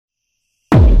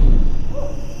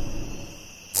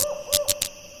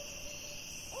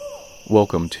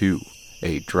Welcome to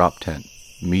a Drop Tent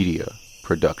Media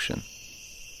production.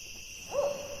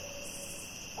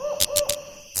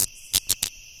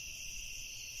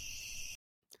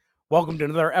 Welcome to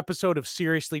another episode of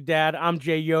Seriously Dad. I'm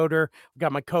Jay Yoder. We've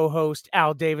got my co-host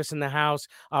Al Davis in the house.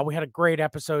 We had a great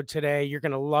episode today. You're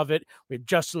going to love it. We have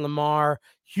Justin Lamar,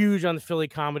 huge on the Philly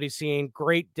comedy scene,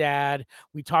 great dad.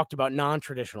 We talked about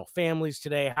non-traditional families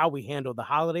today, how we handle the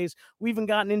holidays. We even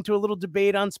gotten into a little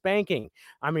debate on spanking.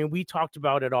 I mean, we talked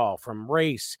about it all, from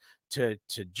race to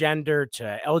gender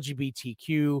to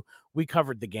LGBTQ. We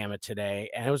covered the gamut today,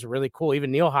 and it was really cool.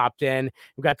 Even Neil hopped in.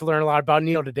 We got to learn a lot about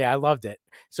Neil today. I loved it.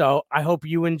 So I hope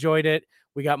you enjoyed it.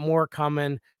 We got more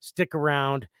coming. Stick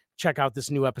around. Check out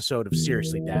this new episode of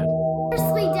Seriously Dad.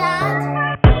 Seriously,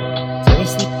 Dad.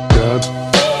 Seriously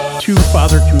Dad. Two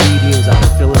father comedians out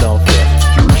of Philadelphia.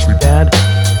 Seriously Dad.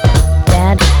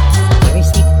 Dad.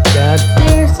 Seriously. Dad.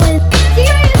 Seriously.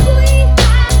 Seriously.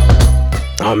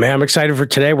 Oh, man, I'm excited for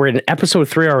today. We're in episode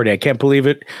 3 already. I can't believe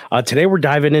it. Today, we're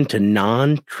diving into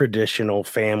non-traditional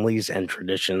families and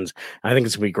traditions. I think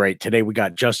it's going to be great. Today, we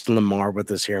got Justin Lamar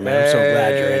with us here, man. I'm so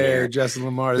glad you're in here. Justin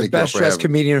Lamar, the best dressed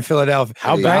comedian in Philadelphia.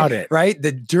 How about it? Right?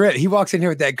 The drip. He walks in here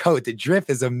with that coat. The drip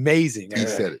is amazing. He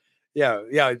said it. Yeah.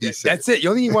 That's it.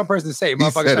 You only need one person to say it.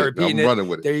 Motherfucker start repeating it. I'm running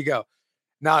with it. There you go.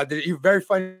 Nah, you're very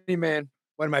funny, man.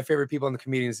 One of my favorite people in the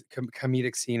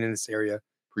comedic scene in this area.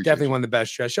 Definitely one of the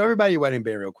best dressed. Show everybody your wedding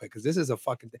band real quick, because this is a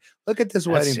fucking thing. Look at this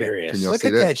wedding band. Look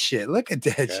at that shit. Look at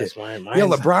that shit. Yo,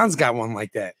 LeBron's got one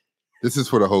like that. This is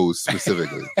for the hoes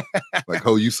specifically. Like,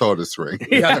 ho, you saw this ring.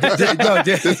 Yeah,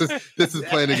 this is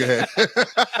planning ahead.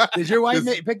 Did your wife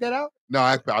pick that out? No,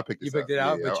 I picked this. You picked it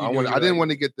out, yeah, but I didn't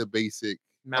want to get the basic.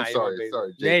 Nah, I'm sorry,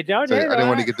 Jay. I didn't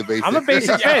want to get the basic. I'm a basic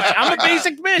bitch. I'm a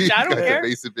basic bitch. I don't care.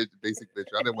 Basic bitch.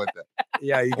 I didn't want that.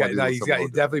 Yeah, he's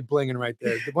definitely blinging right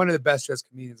there. One of the best dressed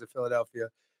comedians of Philadelphia.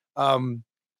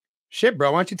 Shit,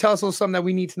 bro. Why don't you tell us a little something that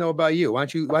we need to know about you? Why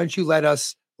don't you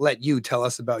let you tell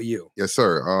us about you? Yes,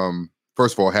 sir.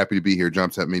 First of all, happy to be here.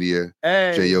 Jump Set Media.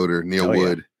 Hey. Jay Yoder, Neil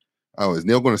Wood. Yeah. Oh, is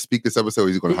Neil going to speak this episode? Or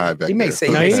is he going to hide back? He may there?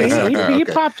 say. He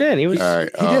popped in. He was. All right,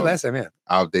 he did last time, yeah.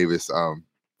 Al Davis.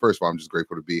 First of all, I'm just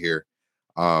grateful to be here.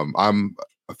 I'm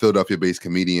a Philadelphia-based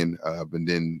comedian. I've been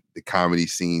in the comedy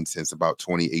scene since about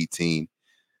 2018.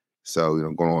 So,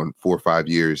 going on 4 or 5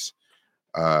 years.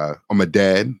 I'm a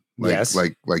dad,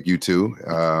 like you two.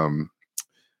 How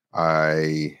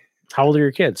old are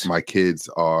your kids? My kids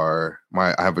are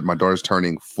my daughter's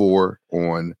turning 4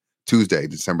 on Tuesday,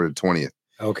 December the 20th.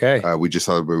 Okay. We just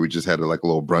celebrated. We just had a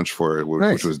little brunch for it,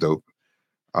 which was dope.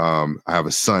 I have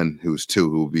a son who's 2,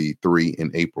 who will be 3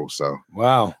 in April. So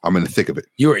wow, I'm in the thick of it.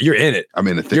 You're in it. I'm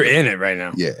in the thick. You're in it right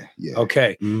now. Yeah.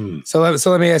 Okay. So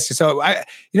let me ask you. So I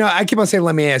keep on saying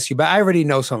let me ask you, but I already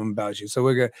know something about you. So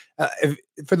we're gonna.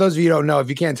 For those of you who don't know, if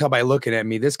you can't tell by looking at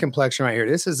me, this complexion right here,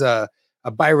 this is a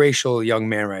biracial young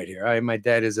man right here. My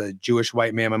dad is a Jewish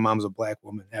white man. My mom's a black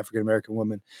woman, African American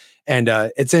woman, and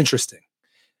it's interesting.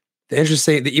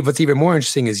 What's even more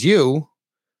interesting is you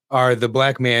are the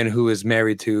black man who is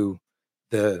married to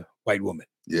the white woman.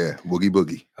 Yeah,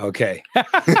 boogie. Okay.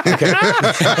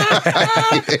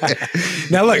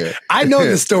 Now look, I know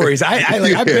the stories.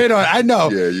 I've been on. I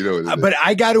know. Yeah, you know what it is. But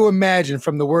I got to imagine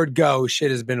from the word go, shit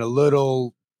has been a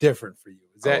little different for you.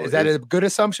 Is that a good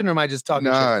assumption, or am I just talking?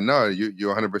 No,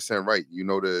 you're 100% right. You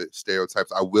know the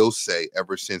stereotypes. I will say,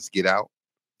 ever since Get Out,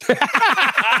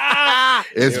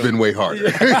 it's been way harder. You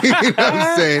know what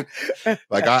I'm saying?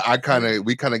 Like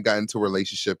we kind of got into a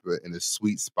relationship in a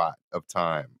sweet spot of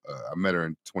time. I met her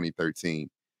in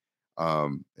 2013,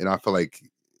 and I feel like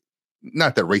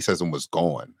not that racism was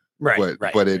gone, right?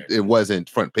 But it wasn't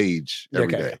front page every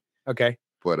day. Okay.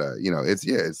 But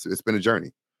it's been a journey.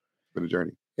 It's been a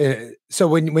journey. So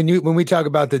when we talk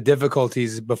about the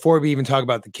difficulties before we even talk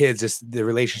about the kids, just the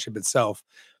relationship itself.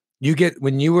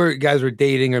 When you guys were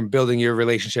dating and building your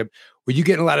relationship, were you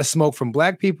getting a lot of smoke from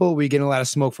black people? Were you getting a lot of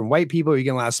smoke from white people? Were you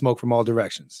getting a lot of smoke from all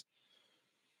directions?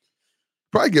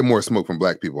 Probably get more smoke from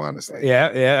black people, honestly.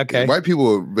 Yeah, okay. White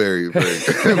people are very, very,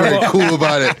 very cool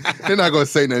about it. They're not going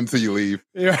to say nothing until you leave.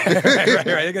 Right.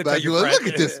 They're gonna like, look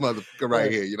at this motherfucker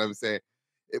right here. You know what I'm saying?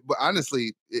 But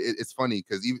honestly, it's funny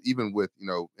because even with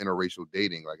interracial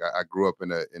dating, like I grew up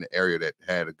in an area that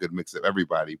had a good mix of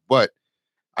everybody, but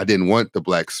I didn't want the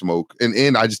black smoke,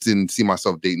 and I just didn't see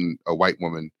myself dating a white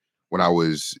woman when I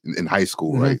was in high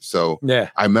school, right? So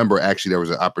I remember actually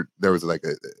there was like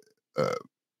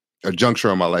a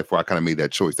juncture in my life where I kind of made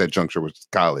that choice. That juncture was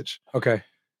college. Okay,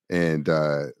 and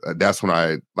that's when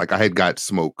I had got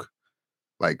smoke,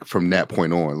 like from that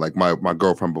point on. Like my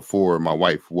girlfriend before, my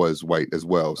wife was white as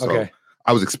well, so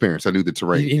I was experienced. I knew the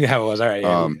terrain. You know how it was. All right.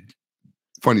 Yeah.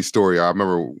 funny story. I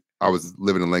remember I was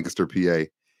living in Lancaster, PA,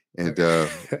 and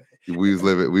we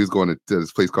was going to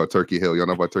this place called Turkey Hill. Y'all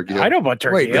know about Turkey Hill? I know about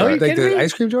Turkey Wait, Hill. Are you like kidding the me?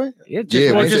 ice cream joint? Yeah,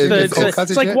 Yeah, well, it's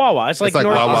it's like Wawa. It's like like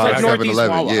Wawa, Northeast like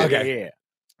 7-Eleven, Wawa. yeah. Okay, yeah.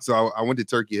 So I went to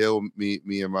Turkey Hill. Me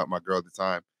and my girl at the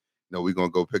time. You know, we're gonna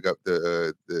go pick up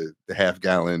the half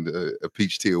gallon of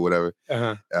peach tea or whatever.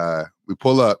 We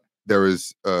pull up. There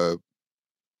was a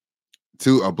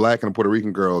black and a Puerto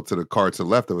Rican girl to the car to the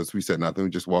left of us. We said nothing. We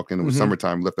just walked in. It was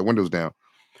summertime. Left the windows down.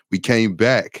 We came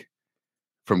back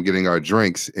from getting our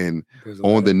drinks, and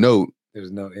on the note, there's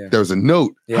a note. Yeah, there was a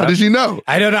note. Yeah. How did you know?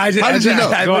 I don't know. How did you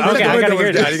know? I gotta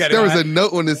hear this. There was a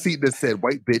note on the seat that said,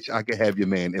 "White bitch, I could have your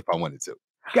man if I wanted to."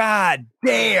 God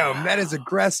damn, that is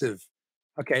aggressive.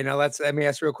 Okay, now let me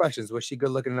ask real questions. Was she good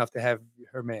looking enough to have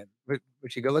her man? Was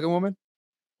she a good looking woman?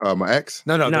 My ex?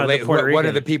 No, the Puerto one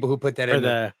of Rican. the people who put that Or in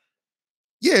the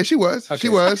Yeah, she was. Okay. She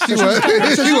was. She was. she She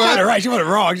got it was. right. She wasn't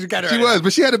wrong. She got it She right. was,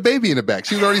 but she had a baby in the back.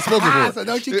 She was already smoking for it. So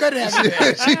no, she could have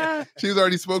it. She was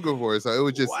already smoking for it. So it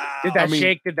was just. Wow. did that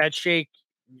shake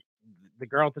the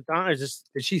girl at the time? Or just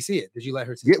Did she see it? Did you let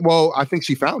her see it? Yeah, well, I think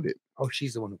she found it. Oh,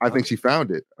 she's the one. Who I found think it. she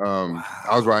found it. I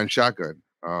was riding shotgun.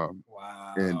 Wow.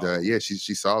 And yeah,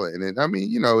 she saw it. And then, I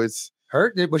mean, you know, it's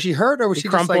hurt. Was she hurt or was she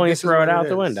just crumple like and this is throw what it out is?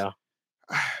 the window?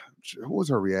 what was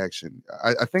her reaction?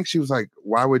 I think she was like,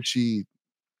 why would she?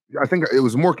 I think it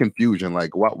was more confusion.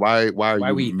 Like, why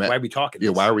are we talking? Yeah,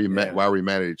 this? why are we mad? Why are we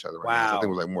mad at each other? Right now? So I Wow. think it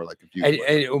was like more like confusion.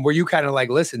 And were you kind of like,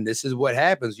 listen, this is what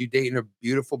happens. You dating a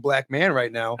beautiful black man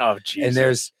right now, Oh, Jesus. and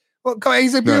there's come on,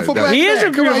 he's a beautiful black man. He is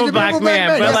a Come on, he's beautiful black man,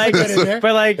 but Yes, like, put it in there.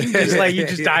 but like, you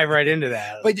just dive right into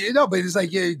that. But you know, but it's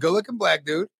like, yeah, good looking black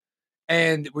dude.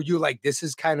 And were you like, this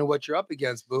is kind of what you're up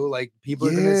against, boo? Like, people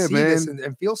are gonna see this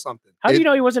and feel something. How do you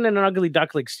know he wasn't in an ugly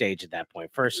duckling stage at that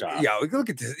point? First off, Yeah, look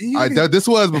at this. This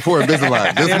was before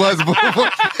Invisalign. This was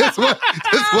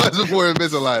before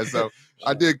Invisalign. So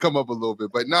I did come up a little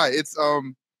bit, but nah, it's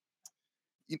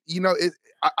you know,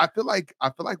 I feel like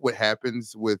what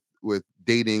happens with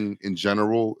dating in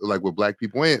general, like with black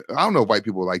people, and I don't know if white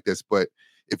people are like this, but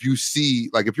if you see,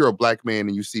 like, if you're a black man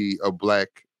and you see a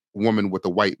black woman with a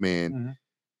white man,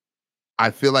 I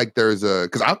feel like there's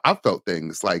because I felt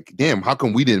things like, damn, how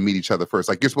come we didn't meet each other first?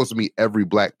 Like, you're supposed to meet every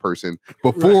black person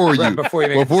before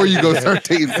you go start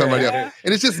dating somebody else,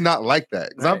 and it's just not like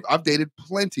that. Because I've dated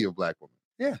plenty of black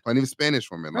women, plenty of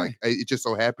Spanish women. Like, it just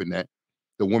so happened that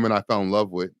the woman I fell in love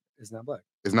with is not black.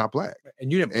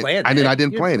 And you didn't plan that. I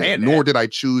didn't plan it, nor did I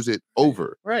choose it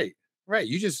over. Right.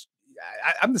 You just,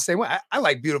 I'm the same way. I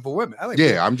like beautiful women. I like.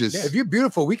 Yeah, I'm just. If you're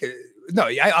beautiful, we could. No,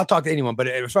 I'll talk to anyone. But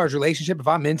as far as relationship, if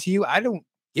I'm into you, I don't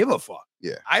give a fuck.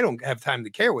 Yeah, I don't have time to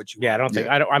care what you. Yeah, I don't think.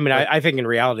 I mean, I think in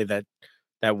reality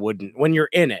that wouldn't, when you're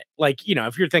in it, like, you know,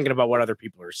 if you're thinking about what other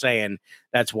people are saying,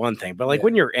 that's one thing. But like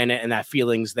when you're in it and that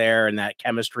feeling's there and that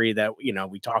chemistry that, you know,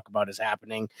 we talk about is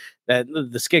happening, that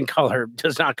the skin color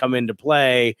does not come into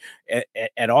play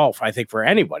at all, I think, for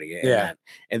anybody.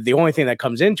 And the only thing that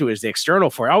comes into is the external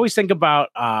for it. I always think about,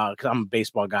 because I'm a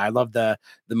baseball guy, I love the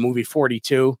movie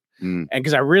 42. And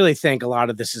because I really think a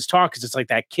lot of this is talk, because it's like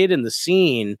that kid in the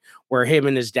scene where him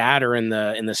and his dad are in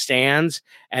the stands,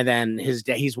 and then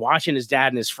he's watching his dad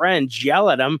and his friends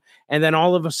yell at him, and then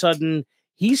all of a sudden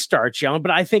he starts yelling. But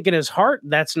I think in his heart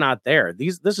that's not there.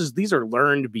 These are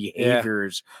learned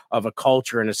behaviors of a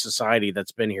culture and a society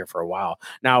that's been here for a while.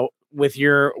 Now,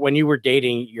 when you were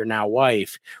dating your now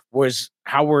wife,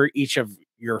 how were each of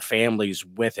your families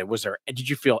with it? Did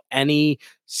you feel any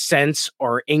sense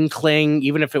or inkling,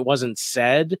 even if it wasn't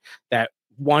said, that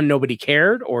one, nobody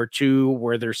cared, or two,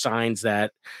 were there signs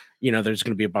that, you know, there's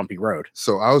going to be a bumpy road?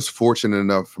 So I was fortunate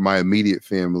enough, my immediate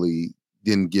family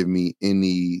didn't give me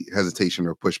any hesitation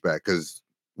or pushback, because,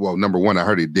 well, number one, I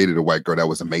heard he dated a white girl that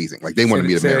was amazing. Like, they wanted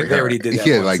me to marry her. They already did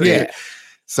that. Yeah.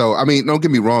 So I mean, don't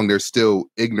get me wrong, there's still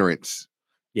ignorance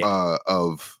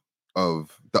of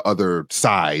the other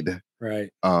side.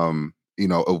 Right. You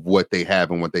know, of what they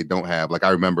have and what they don't have. Like, I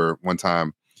remember one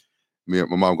time, my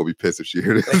mom gonna be pissed if she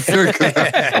heard this.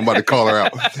 I'm about to call her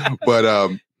out. But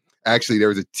actually, there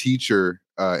was a teacher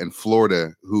in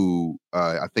Florida who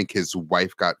I think his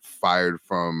wife got fired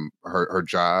from her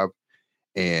job,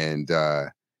 and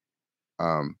the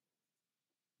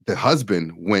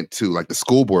husband went to like the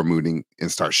school board meeting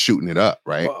and started shooting it up,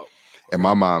 right? Whoa. And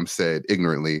my mom said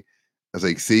ignorantly, I was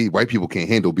like, see, white people can't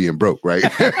handle being broke, right?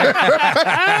 Right?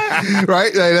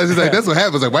 Like, that's what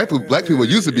happens. Like, black people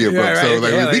used to being broke. So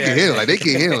like, we can handle it. Like, they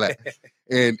can't handle that.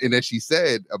 And then she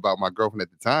said about my girlfriend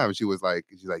at the time, she's like,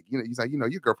 you know,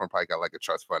 your girlfriend probably got like a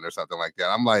trust fund or something like that.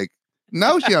 I'm like,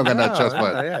 no, she don't got no trust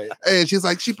fund. And she's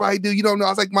like, she probably do. You don't know. I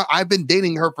was like, I've been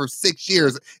dating her for 6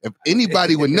 years. If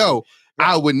anybody would know,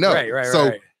 I would know. Right.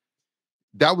 So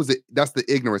that was it. That's the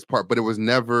ignorance part, but it was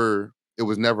never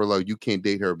like you can't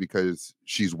date her because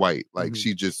she's white. Like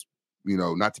she just,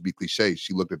 not to be cliche,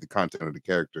 she looked at the content of the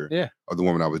character of the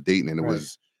woman I was dating, and it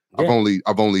was I've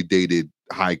only dated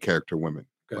high character women.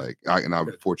 Good.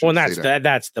 I'm fortunate. Well, to say that.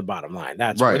 that's the bottom line.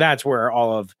 That's where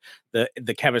all of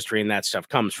the chemistry and that stuff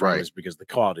comes from, is because the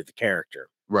quality of the character.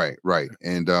 Right.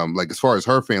 And like as far as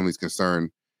her family's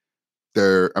concerned,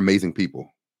 they're amazing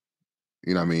people.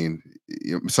 You know what I mean?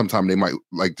 Sometimes they might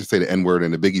like to say the N-word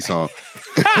in the Biggie song.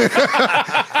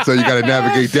 So you got to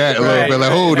navigate that a little bit.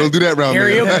 Like, don't do that around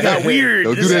me. Got weird.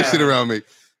 Don't do that shit around me.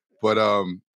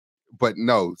 But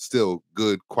no, still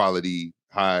good quality,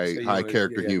 high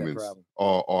character humans.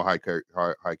 All high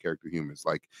character humans.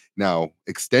 Like now,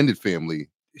 extended family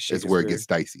is where it gets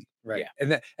dicey. Right.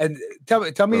 Yeah. And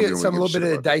tell me a little bit of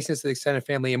the diciness of the extended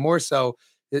family, and more so,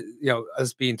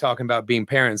 us talking about being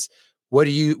parents. What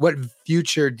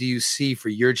future do you see for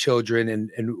your children,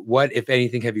 and what, if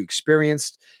anything, have you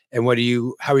experienced, and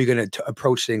how are you going to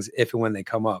approach things if and when they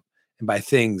come up? And by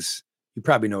things, you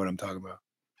probably know what I'm talking about.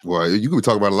 Well, you could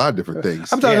talk about a lot of different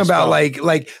things. I'm talking about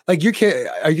like your kid.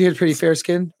 Are your kids pretty fair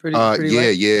skinned? Pretty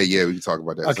yeah. We can talk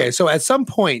about that. Okay, so at some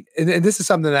point, and this is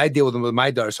something that I deal with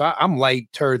my daughter. So I'm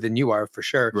lighter than you are for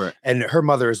sure. Right. And her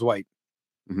mother is white.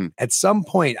 Mm-hmm. At some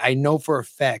point, I know for a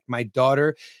fact my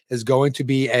daughter is going to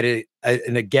be at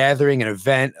a gathering, an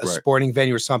event, a sporting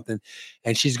venue or something,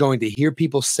 and she's going to hear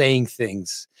people saying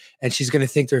things, and she's going to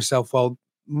think to herself, well,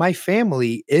 my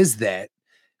family is that,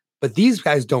 but these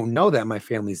guys don't know that my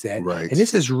family's that. Right. And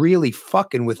this is really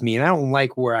fucking with me, and I don't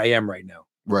like where I am right now.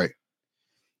 Right.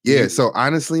 Yeah. So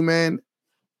honestly, man,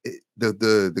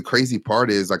 the crazy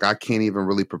part is like I can't even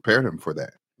really prepare them for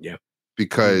that. Yeah.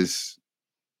 Because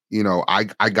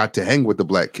I got to hang with the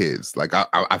black kids. Like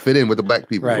I fit in with the black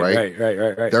people, right?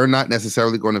 Right. They're not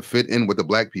necessarily going to fit in with the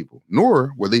black people,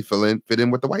 nor will they fit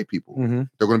in with the white people. Mm-hmm.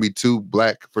 They're going to be too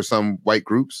black for some white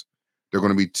groups. They're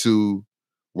going to be too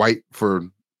white for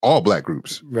all black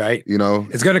groups. Right.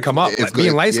 It's going to come up. Like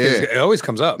being light skinned, it always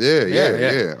comes up.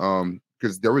 Yeah.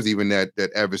 Because there was even that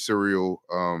adversarial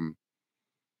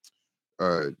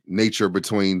nature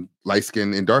between light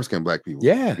skinned and dark skinned black people.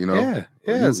 Yeah. You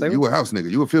a house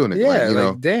nigga, you a field nigga.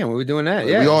 Yeah, damn, we were doing that.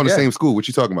 We all in the same school. What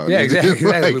you talking about? Yeah,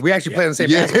 exactly. We actually play on the same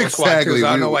basketball squad too, so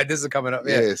I don't know why this is coming up.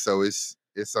 Yeah, so it's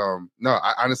no,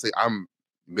 I honestly,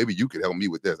 maybe you could help me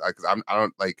with this, because I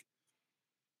don't like.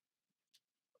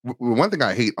 One thing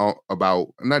I hate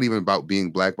about, not even about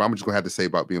being black, but I'm just gonna have to say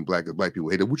about being black, is black people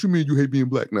hate it. What you mean you hate being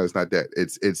black? No, it's not that.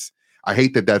 It's I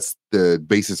hate that's the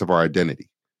basis of our identity.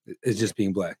 It's just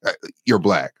being black. You're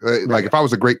black. Like if I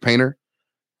was a great painter,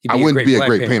 I wouldn't be a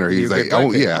great painter. He's like,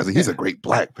 he's a great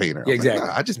black painter. Yeah, exactly. Like,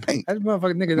 nah, I just paint. That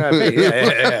motherfucking nigga not paint.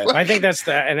 Yeah. I think that's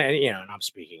and I'm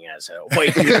speaking as a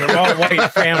white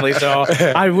family, so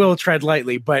I will tread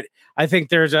lightly. But I think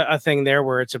there's a thing there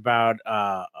where it's about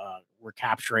we're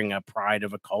capturing a pride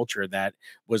of a culture that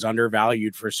was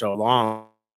undervalued for so long,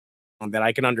 that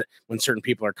I can when certain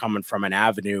people are coming from an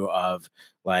avenue of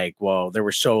like, well, there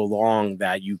were so long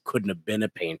that you couldn't have been a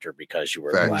painter because you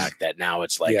were black, that now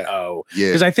it's like,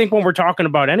 because I think when we're talking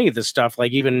about any of this stuff,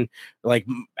 like even like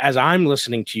as I'm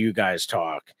listening to you guys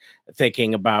talk,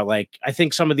 thinking about like, I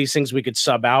think some of these things we could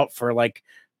sub out for like,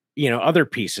 other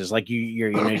pieces, like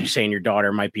you're saying your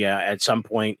daughter might be at some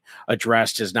point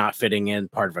addressed as not fitting in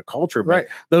part of a culture, but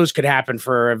those could happen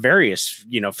for various,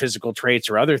 physical traits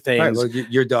or other things. Right. Well,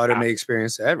 your daughter may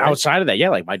experience that outside of that. Yeah.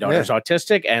 Like my daughter's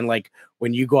autistic, and like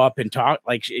when you go up and talk,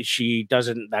 like she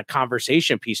doesn't, that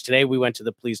conversation piece. Today we went to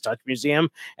the Please Touch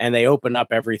Museum, and they open up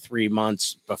every 3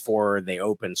 months before they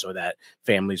open, so that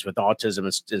families with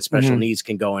autism and special needs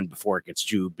can go in before it gets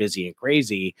too busy and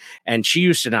crazy. And she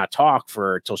used to not talk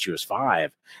till she was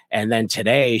 5. And then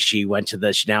today she went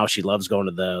to now she loves going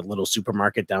to the little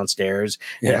supermarket downstairs,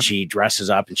 and she dresses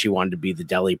up, and she wanted to be the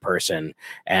deli person.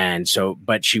 And so,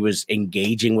 but she was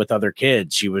engaging with other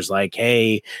kids. She was like,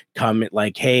 hey, come,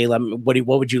 like, hey,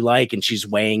 what would you like? And she's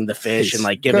weighing the fish and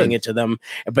like giving it to them.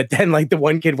 But then like the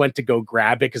one kid went to go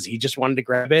grab it because he just wanted to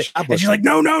grab it. And she's like,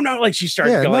 no. Like she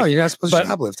started going, no, you're not supposed to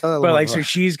shoplift. But like, so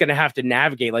she's going to have to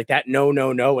navigate like that. No.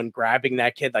 And grabbing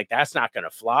that kid, like that's not going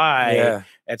to fly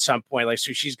at some point. Like,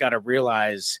 so she's got to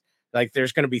realize like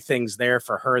there's going to be things there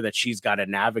for her that she's got to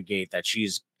navigate,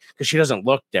 because she doesn't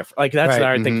look different. Like that's the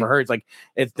hard thing for her. It's like,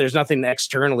 if there's nothing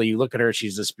externally, you look at her,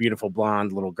 she's this beautiful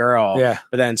blonde little girl. Yeah.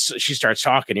 But then she starts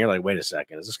talking, you're like, wait a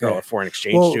second, is this girl a foreign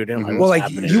exchange student?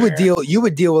 Like, you would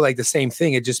deal with like the same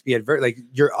thing. It'd just be like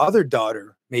your other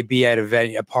daughter may be at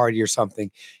a party or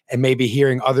something, and maybe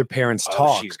hearing other parents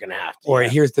talk. She's gonna have to, or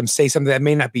hears them say something that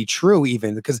may not be true,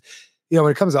 even because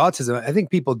when it comes to autism, I think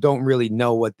people don't really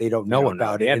know what they don't know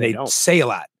about it, Yeah, and they they don't. say a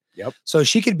lot. Yep. So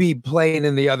she could be playing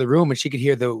in the other room, and she could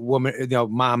hear the woman,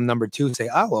 mom number 2 say,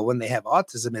 "Oh, well, when they have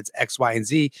autism, it's X, Y, and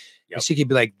Z." Yep. And she could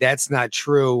be like, "That's not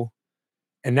true."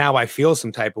 And now I feel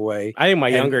some type of way. I think my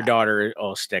And younger daughter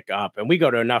will stick up, and we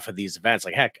go to enough of these events.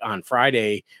 Like heck, on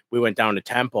Friday we went down to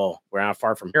Temple. We're not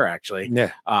far from here, actually.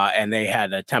 Yeah. And they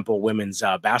had a Temple women's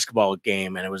basketball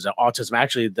game, and it was autism.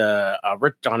 Actually, the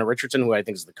Donna Richardson, who I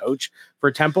think is the coach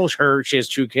for Temple, she has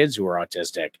 2 kids who are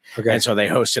autistic, Okay. and so they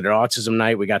hosted an autism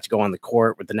night. We got to go on the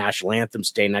court with the national anthem,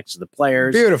 stay next to the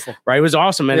players. Beautiful. Right? It was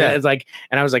awesome, and Yeah. it's like,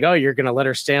 and I was like, oh, you're gonna let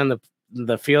her stay on the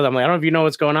field. I'm like, I don't know if you know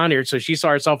what's going on here. So she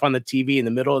saw herself on the TV in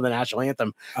the middle of the national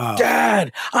anthem. Oh.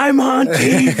 Dad, I'm on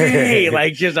TV.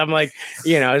 I'm like,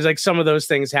 it's like some of those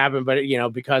things happen, but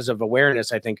because of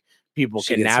awareness, I think people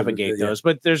She can gets navigate yeah. those.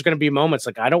 But there's going to be moments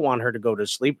like I don't want her to go to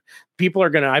sleep.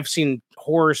 I've seen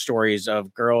horror stories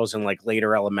of girls in like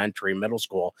later elementary, middle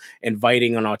school,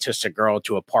 inviting an autistic girl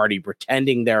to a party,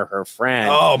 pretending they're her friend.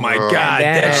 Oh my God,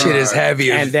 that shit is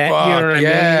heavy as And fuck. you know what I mean?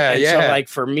 Yeah, And yeah. so like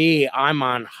for me, I'm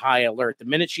on high alert. The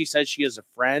minute she says she is a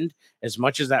friend, as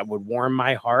much as that would warm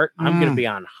my heart, I'm going to be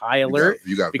on high alert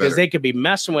You got because better. they could be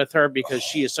messing with her because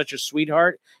she is such a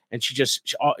sweetheart, and she's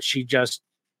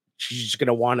just going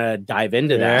to want to dive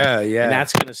into that. Yeah, yeah. And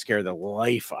that's going to scare the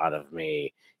life out of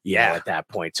me. Yeah, at that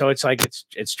point. So it's like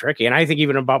it's tricky. And I think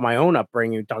even about my own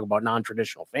upbringing, talk about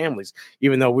non-traditional families,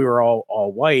 even though we were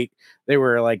all white, they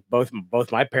were like both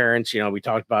my parents, we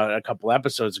talked about a couple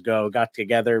episodes ago, got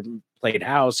together, played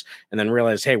house, and then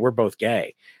realized, hey, we're both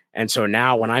gay. And so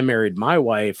now when I married my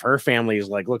wife, her family is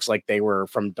like, looks like they were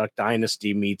from Duck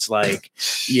Dynasty meets like,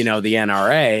 the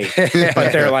NRA,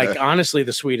 but they're like, honestly,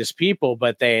 the sweetest people,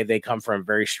 but they come from a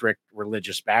very strict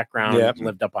religious background, Yep.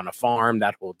 lived up on a farm,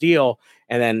 that whole deal.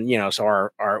 And then, so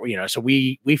our so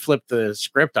we flipped the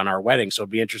script on our wedding. So it'd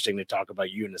be interesting to talk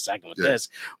about you in a second with this.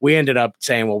 We ended up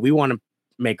saying, well, we want to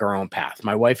make our own path.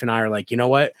 My wife and I are like, you know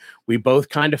what? We both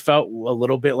kind of felt a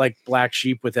little bit like black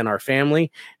sheep within our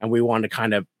family, and we wanted to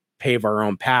kind of pave our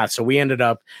own path. So we ended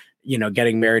up,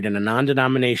 getting married in a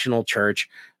non-denominational church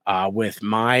with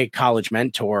my college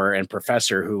mentor and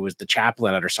professor, who was the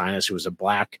chaplain at our sinus, who was a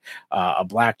black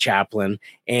chaplain,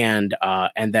 and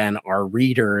then our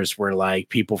readers were like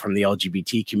people from the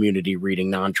LGBT community reading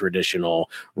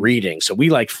non-traditional reading. So we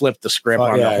like flipped the script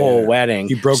on the whole wedding.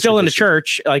 You broke still in the tradition.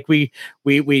 church, like we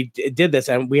did this,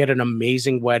 and we had an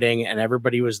amazing wedding, and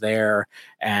everybody was there,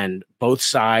 and both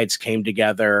sides came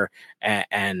together,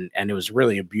 and it was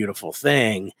really a beautiful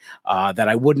thing that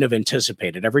I wouldn't have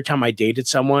anticipated. Every time I dated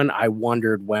someone, I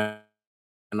wondered when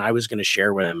I was going to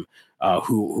share with them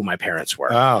who my parents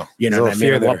were. Oh, you know what I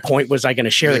mean? At what point was I going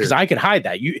to share that? Because I could hide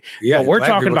that. What we're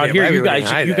talking about here, you guys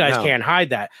can't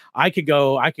hide that. I could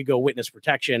go witness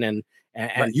protection and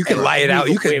you can lie it out.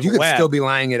 You could still be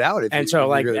lying it out. That's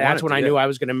when I knew I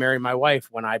was going to marry my wife,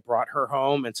 when I brought her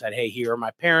home and said, hey, here are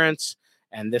my parents,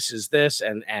 and this is this,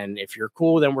 and if you're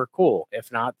cool, then we're cool.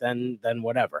 If not, then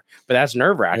whatever. But that's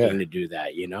nerve-wracking to do that,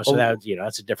 So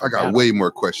that's a different. I got battle. way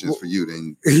more questions for you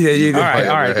than you do. All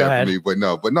right, go ahead. Me, but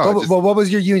no. Well, what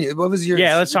was your union? What was your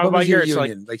let's talk about your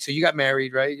union. So you got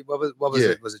married, right? What was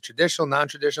it? Was it traditional,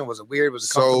 non-traditional? Was it weird? Was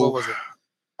it comfortable? Was it?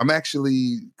 I'm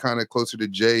actually kind of closer to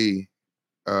Jay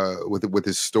with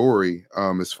his story.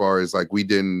 As far as like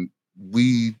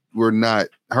we were not,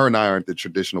 her and I aren't the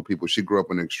traditional people. She grew up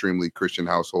in an extremely Christian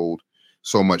household,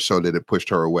 so much so that it pushed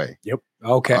her away. Yep.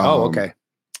 Okay. Okay.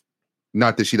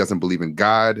 Not that she doesn't believe in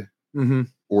God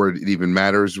or it even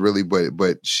matters really,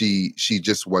 but she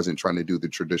just wasn't trying to do the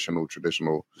traditional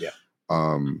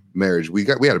marriage. We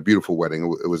had a beautiful wedding.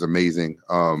 It was amazing.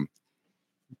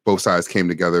 Both sides came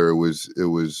together. It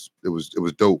was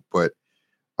dope. But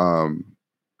I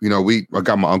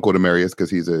got my uncle to marry us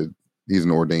because he's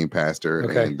an ordained pastor.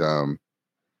 Okay. And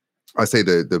I say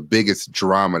the biggest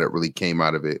drama that really came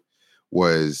out of it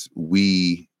was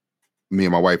me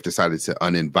and my wife decided to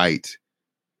uninvite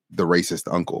the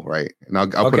racist uncle, right? And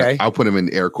I'll put him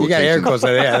in air quotations. You got air quotes,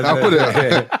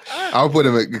 yeah. I'll put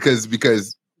him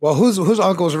because well, whose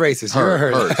uncle's racist?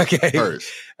 Hers. Okay. Hers.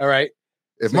 All right.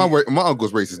 If my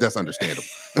uncle's racist, that's understandable.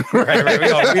 right. We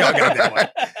all got that one.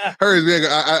 Hers,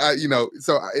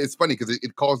 so it's funny because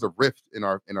it caused a rift in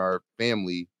our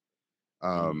family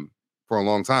for a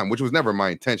long time, which was never my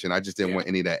intention. I just didn't want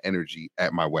any of that energy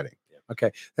at my wedding. Okay.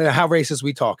 And how racist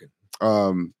we talking?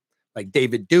 Like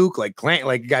David Duke, like Clank,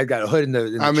 like guy got a hood in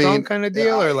the trunk kind of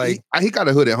deal, or like he got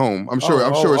a hood at home. I'm sure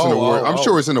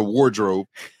it's in a wardrobe,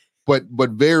 but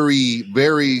very,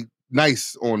 very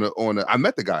nice on a. I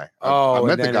met the guy. I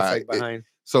met the guy. Behind.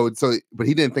 So, but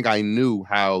he didn't think I knew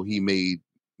how he made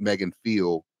Megan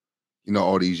feel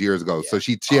all these years ago. Yeah. So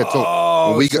she had told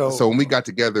Oh, when we got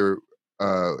together,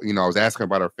 I was asking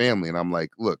about her family, and I'm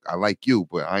like, look, I like you,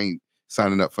 but I ain't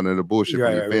signing up for none of the bullshit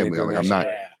from your family. Like,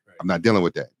 I'm not dealing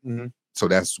with that. Mm-hmm. So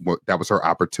that was her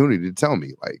opportunity to tell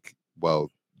me, like,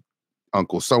 well,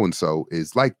 Uncle so and so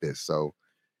is like this. So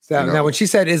now, when she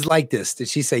said is like this, did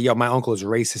she say, "Yo, my uncle is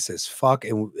racist as fuck,"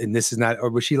 and this is not, or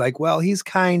was she like, "Well, he's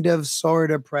kind of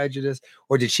sort of prejudiced,"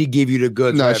 or did she give you the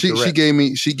goods? No, she gave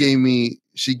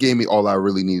me all I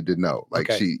really needed to know.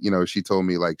 Like she told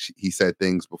me like he said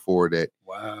things before that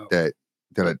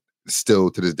that still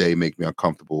to this day make me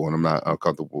uncomfortable, and I'm not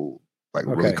uncomfortable. Like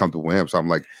really comfortable with him. So I'm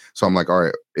like, all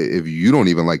right, if you don't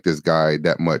even like this guy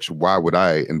that much, why would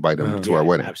I invite him to our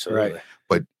wedding? Absolutely. Right.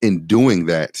 But in doing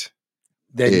that,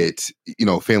 then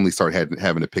family started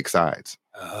having to pick sides.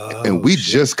 And we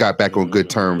just got back on good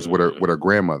terms with her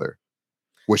grandmother,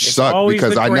 which sucked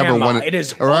because I never wanted. It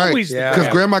is always because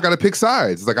grandma got to pick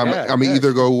sides. It's like I'm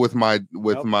either go with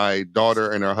my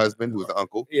daughter and her husband, who's the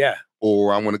uncle,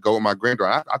 or I want to go with my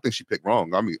granddaughter. I think she picked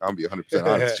wrong. I'll be 100%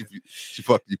 honest. She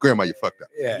fucked your grandma. You fucked up.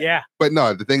 Yeah. But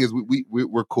no, the thing is,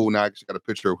 we're cool now. She got a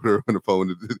picture with her on the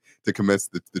phone to commence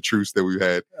the truce that we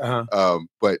had.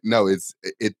 But no,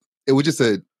 it was just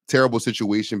a terrible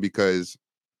situation because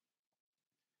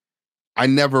I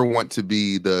never want to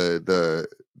be the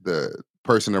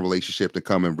person in a relationship to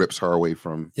come and rips her away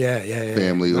from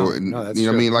family or you know what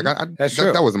I mean? Like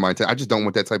that wasn't my intent. I just don't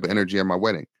want that type of energy at my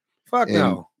wedding. I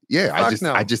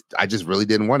just really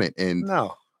didn't want it. And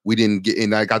we didn't get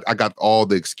in. I got all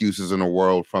the excuses in the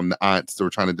world from the aunts that were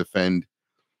trying to defend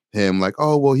him, like,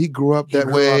 oh well, he grew up that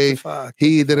way.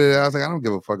 He did it. I was like, I don't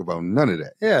give a fuck about none of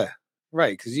that. Yeah.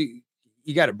 Right. Because you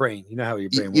got a brain. You know how your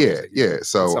brain works.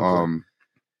 So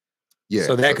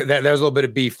so there was a little bit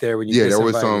of beef there when you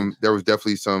there was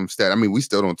definitely some stat. I mean, we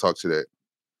still don't talk to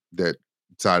that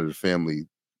side of the family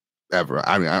ever.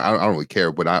 I mean, I don't really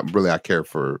care, but I care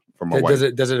for my wife.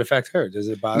 Does it affect her? Does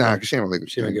it bother? Nah, because she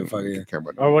don't give a fuck. Care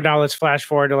about that. Oh, well, now let's flash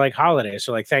forward to like holidays.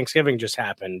 So like Thanksgiving just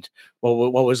happened.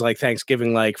 Well, what was like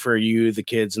Thanksgiving like for you, the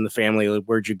kids, and the family? Like,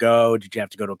 where'd you go? Did you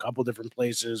have to go to a couple different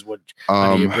places?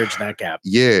 How do you bridge that gap?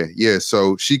 Yeah.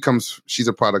 So she's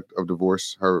a product of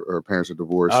divorce. Her parents are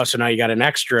divorced. Oh, so now you got an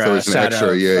extra. So it's an extra.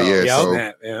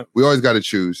 So we always got to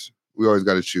choose.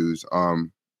 Well,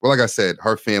 like I said,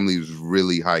 her family is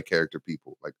really high character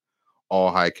people. Like all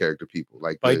high character people.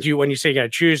 Like, but when you say you got to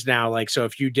choose now, like, so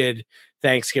if you did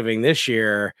Thanksgiving this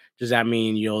year, does that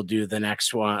mean you'll do the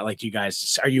next one? Like,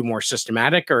 are you more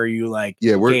systematic, or are you like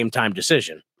game time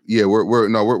decision? Yeah,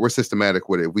 we're systematic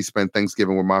with it. If we spend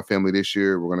Thanksgiving with my family this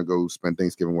year, we're gonna go spend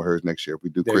Thanksgiving with hers next year. If we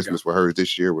do Christmas with hers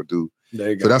this year, we'll do. There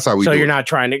you go. So that's how we. So do you're it. not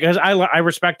trying to, because I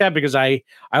respect that, because I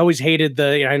always hated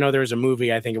I know there was a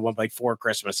movie, I think it went like 4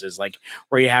 Christmases, like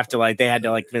where you have to like, they had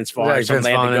to like Vince Vaughn or something,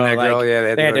 they had to go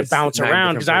like they had to bounce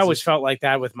around, because I always felt like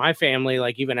that with my family,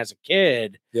 like even as a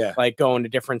kid, like going to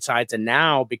different sides. And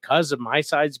now because of my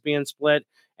sides being split,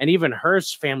 and even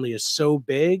hers family is so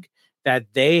big that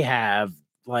they have,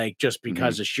 like, just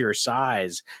because of sheer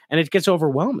size, and it gets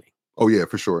overwhelming. Oh yeah,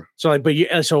 for sure. So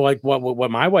like,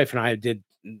 what my wife and I did,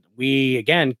 we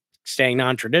again staying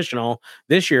non-traditional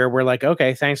this year, we're like,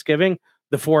 okay, Thanksgiving,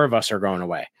 the 4 of us are going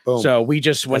away. Boom. So we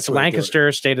just went to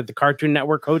Lancaster, stayed at the Cartoon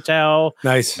Network Hotel,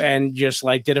 and just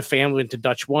like did a family, went to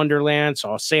Dutch Wonderland,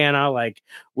 saw Santa, like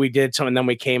we did some, and then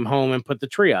we came home and put the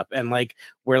tree up, and like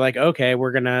we're like, okay,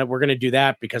 we're gonna do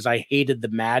that, because I hated the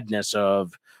madness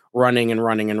of running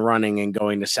and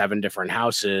going to 7 different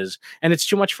houses, and it's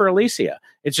too much for Alicia.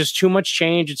 It's just too much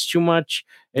change. It's too much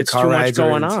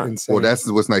going on. Insane. Well, that's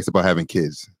what's nice about having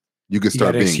kids. You can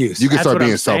start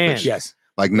being selfish. Yes.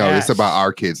 Like, no, it's about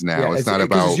our kids now. Yeah, it's not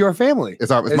about. It's your family. It's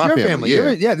my family.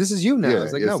 Yeah. This is you now. Yeah,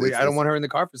 it's like, I don't want her in the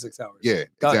car for 6 hours. Yeah,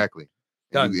 Done. exactly.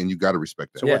 Done. And you got to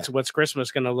respect that. So what's Christmas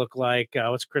going to look like?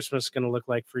 What's Christmas going to look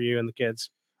like for you and the kids?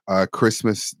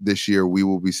 Christmas this year, we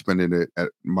will be spending it at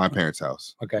my parents'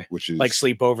 house. Okay. Which is like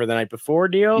sleep over the night before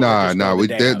deal? Nah.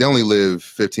 They only live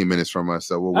 15 minutes from us.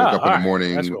 So we'll wake up in the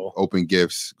morning, cool. Open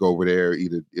gifts, go over there,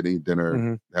 eat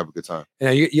dinner, have a good time.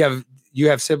 And you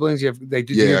have siblings? Do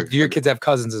your kids have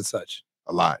cousins and such?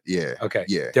 A lot, yeah. Okay.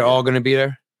 Yeah. They're all gonna be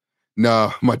there?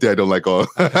 No, my dad don't like all.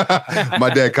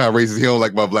 My dad kind of racist. He don't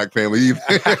like my black family either.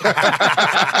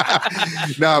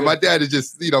 Nah, my dad is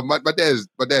just, my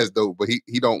dad's dope, but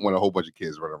he don't want a whole bunch of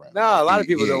kids running around. No, a lot of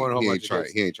people don't want a whole bunch of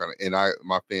kids. He ain't trying to. And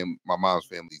my mom's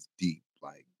family's deep,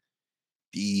 like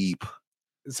deep.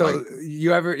 So have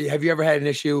you ever had an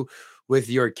issue with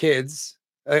your kids?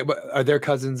 Are their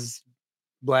cousins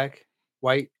black,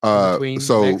 white, between?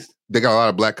 So mixed? They got a lot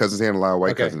of black cousins and a lot of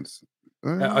white cousins.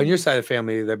 On your side of the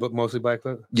family, they're mostly black.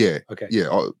 Yeah. Okay. Yeah.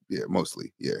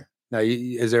 Mostly. Yeah. Now,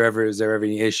 is there ever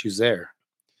any issues there?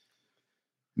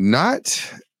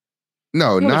 Not.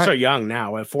 No, Well, they're not so young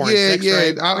now at 4 yeah, and 6, yeah. right? I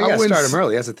You gotta wouldn't start s- them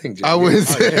early. That's the thing, Jay. I wouldn't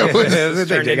Oh, say- yeah. I wouldn't- That's the thing,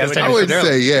 turned Jay. You gotta into start I an them wouldn't early.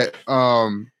 say yet.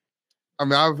 I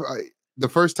mean, the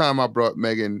first time I brought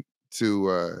Megan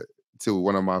to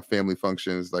one of my family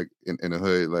functions, like in the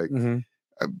hood, like Mhm.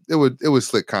 it was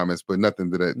slick comments, but nothing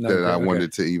that Nothing, I okay.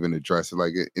 wanted to even address.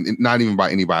 Like, and not even by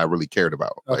anybody I really cared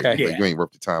about. Like, Okay. like, you ain't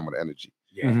worth the time or the energy.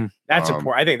 Yeah, Mhm. that's Um,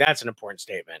 important. I think that's an important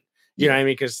statement. You know Yeah. what I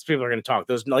mean? Because people are going to talk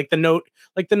those like the note,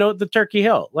 the Turkey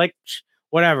Hill, like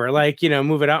whatever, like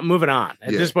moving on.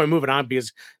 At Yeah. this point, moving on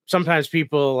because sometimes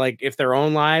people like if their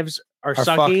own lives are Are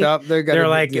sucky, fucked up. they're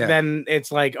like, yeah. then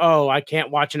it's like, oh, I can't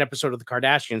watch an episode of the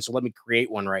Kardashians, so let me create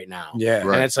one right now. Yeah.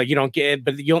 Right. And it's like you don't get,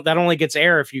 but that only gets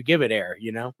air if you give it air.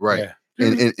 You know? Right.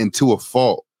 Yeah. And to a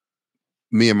fault,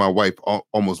 me and my wife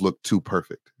almost look too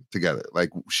perfect together. Like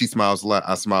she smiles a lot,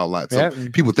 I smile a lot. So Yeah.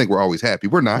 people think we're always happy.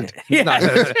 We're not.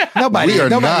 Nobody, We are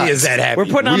nobody not. is that happy. We're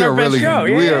putting on We our are best really, show.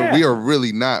 we Yeah. are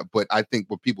really not. But I think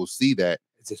when people see that,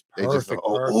 It's just they just perfect.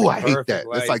 oh, I hate that.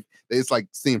 perfect. It's like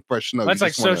seeing fresh snow. That's You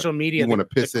like just wanna- social media. you wanna the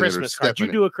piss in it or Christmas card. step Do you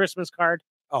in do a Christmas card?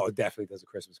 Oh, it definitely does a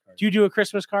Christmas card. Do you do a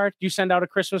Christmas card? Do you send out a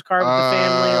Christmas card with the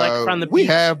family, like from the we beach?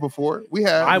 have before. We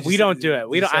have. We don't do it.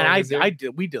 We you don't. And sell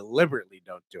it we deliberately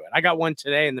don't do it. I got one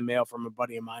today in the mail from a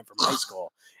buddy of mine from high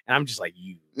school, and I'm just like,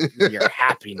 your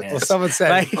happiness. Well, someone said,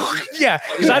 Like, yeah,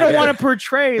 because I don't Yeah. want to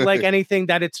portray like anything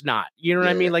that it's not. You know what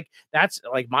I Yeah. mean? Like that's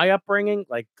like my upbringing,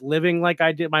 like living like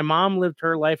I did. My mom lived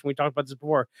her life, and we talked about this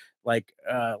before. Like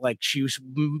she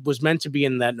was meant to be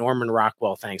in that Norman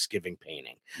Rockwell Thanksgiving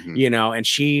painting, Mhm. you know, and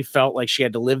she felt like she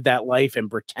had to live that life and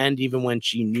pretend even when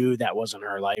she knew that wasn't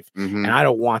her life. Mhm. And I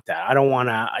don't want that. I don't want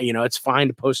to, it's fine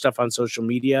to post stuff on social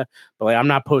media, but like I'm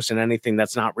not posting anything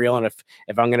that's not real. And if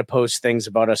I'm going to post things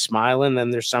about us smiling,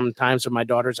 then there's some times when my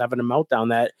daughter's having a meltdown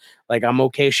that like I'm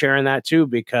okay sharing that too,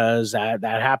 because that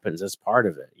happens. That's part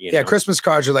of it. You yeah, know? Christmas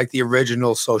cards are like the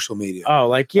original social media. Oh,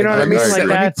 like, you know Like, what I mean? let me Like say-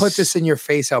 let me that's, put this in your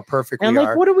face how perfect and we like,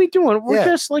 are. what are we doing? We're Yeah.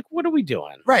 just like, what are we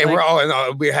doing? Right, Like, we're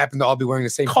all we happen to all be wearing the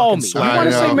same. Call fucking me. You sweater. want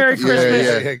to I say know. Merry Yeah,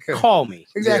 Christmas? yeah. Call me.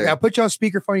 Exactly. Yeah. I'll put you on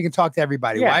speakerphone. You can talk to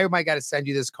everybody. Yeah. Why am I got to send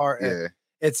you this card? Yeah.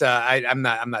 It's I'm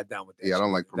not down with that. Yeah, I don't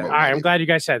shit. like All promoting. right, I'm glad you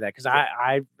guys said that because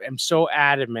I am so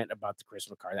adamant about the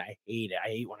Christmas card. I hate it. I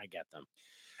hate when I get them.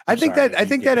 I I'm think sorry, that I you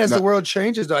think get that as the No. world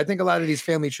changes, though, I think a lot of these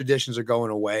family traditions are going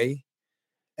away,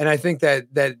 and I think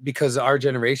that because our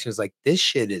generation is like, this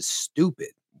shit is stupid.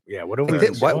 Yeah, what are Like,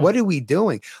 we? what are we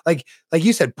doing? Like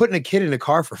you said, putting a kid in a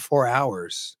car for 4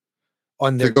 hours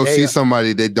on their To go day see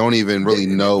somebody they don't even really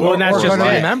know. Well, and that's or just gonna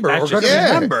it. remember, That's or just gonna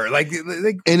it. remember. Like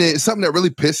And it's something that really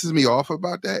pisses me off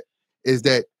about that is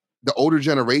that the older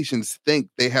generations think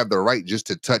they have the right just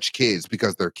to touch kids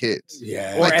because they're kids.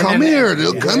 yeah, Like, and come then- here,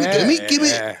 dude, yeah. come, give me.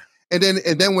 Yeah. And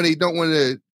then when they don't want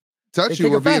to They touch you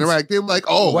take or be offense. interactive, like,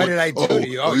 oh, What did I do to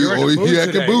you? Oh, you're in a you mood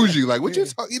acting today. bougie. Like, what Yeah.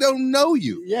 you don't know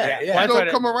you. Yeah, Yeah. yeah. You Well, don't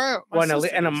that's come what around. Well, and,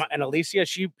 sister and Alicia,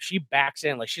 she backs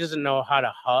in like she doesn't know how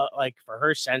to hug. Like for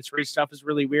her, sensory stuff is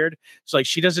really weird. So like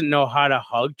she doesn't know how to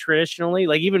hug traditionally.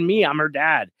 Like even me, I'm her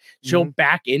dad. She'll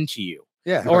back into you.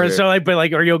 Yeah. Or Okay. so like, but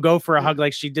like, or you'll go for a Yeah. hug.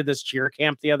 Like she did this cheer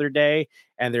camp the other day,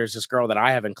 and there's this girl that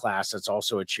I have in class that's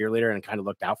also a cheerleader and kind of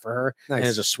looked out for her and Nice.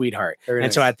 is a sweetheart. Very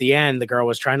and so nice. at the end, the girl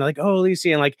was trying to like, oh,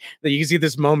 Alicia, and like you can see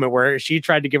this moment where she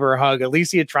tried to give her a hug.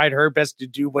 Alicia tried her best to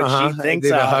do what she thinks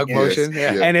did a a hug is. motion.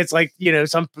 Yeah. Yeah. And it's like,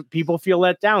 some people feel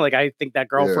let down. Like I think that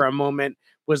girl Yeah. for a moment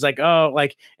was like, oh,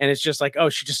 like, and it's just like, oh,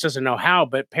 she just doesn't know how.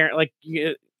 But parent, like,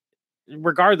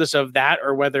 regardless of that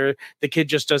or whether the kid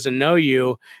just doesn't know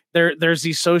you, there's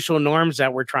these social norms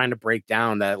that we're trying to break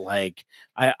down that like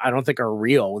I don't think are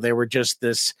real. They were just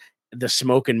the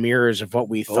smoke and mirrors of what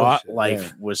we thought Bullshit, life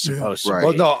yeah. was supposed to Right. be.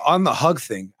 Well, no, on the hug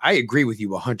thing, I agree with you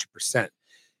 100%.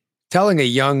 Telling a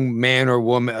young man or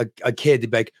woman, a kid to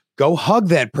be like, go hug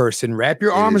that person, wrap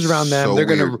your It arms is around them. so they're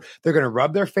gonna weird.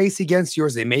 rub their face against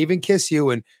yours. They may even kiss you.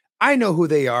 And I know who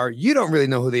they are. You don't really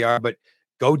know who they are, but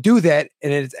go do that.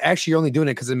 And it's actually you're only doing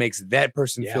it because it makes that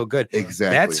person Yeah. feel good.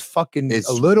 Exactly. That's fucking It's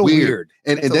a little weird.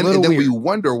 and It's a then little we weird.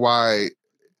 wonder why.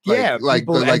 Yeah,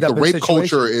 people end the up in rape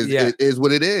culture situations. Yeah. is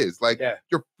what it is. Like Yeah.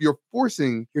 you're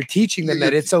forcing You're teaching them that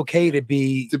You're- it's okay to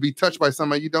be touched by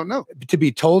somebody you don't know.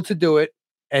 told to do it,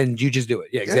 and you just do it.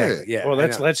 Yeah, exactly. Yeah. Well, I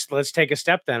let's know. let's take a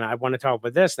step then. I want to talk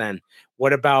about this then.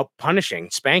 What about punishing,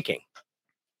 spanking?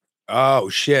 Oh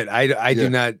shit! I Yeah. do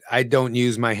not. I don't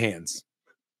use my hands.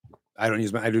 I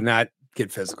do not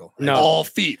get physical. No. All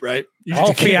feet, right?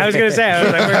 Oh, I was gonna say, I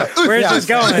was like, where's Yeah. this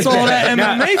going? It's all that No.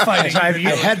 MMA fighting. So have I you,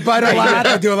 headbutt a lot.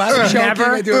 I do a lot of choking. Never?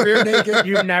 I do a rear naked.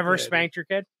 you've never Yeah. spanked your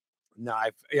kid? No,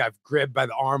 I've grabbed by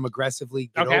the arm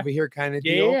aggressively. Get Okay. over here, kind of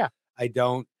Yeah, deal. yeah. I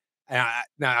don't. Now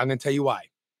I'm going to tell you why.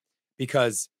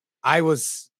 Because I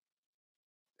was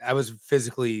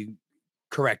physically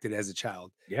corrected as a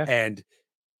child. Yeah. And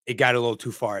it got a little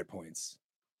too far at points.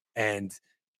 And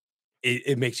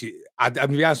it makes you, I'm gonna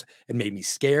be honest, it made me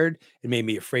scared. It made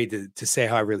me afraid to say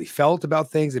how I really felt about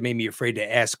things. It made me afraid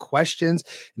to ask questions.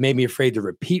 It made me afraid to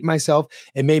repeat myself.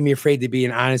 It made me afraid to be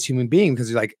an honest human being because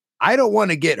you're like, I don't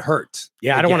want to get hurt.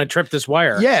 Yeah, I don't want to trip this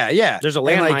wire. Yeah. There's a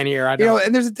landmine here. I You know,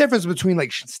 and there's a difference between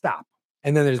like stop,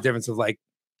 and then there's a difference of like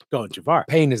going too far.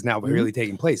 Pain is now really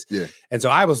taking place. Yeah. And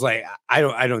so I was like, I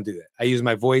don't do that. I use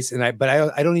my voice, but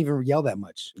I don't even yell that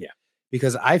much. Yeah.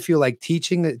 Because I feel like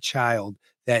teaching a child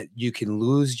that you can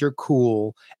lose your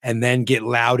cool and then get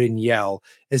loud and yell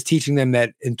is teaching them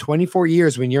that in 24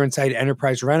 years, when you're inside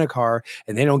Enterprise Rent-A-Car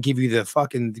and they don't give you the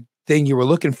fucking thing you were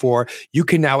looking for, you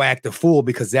can now act a fool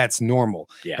because that's normal.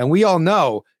 Yeah. And we all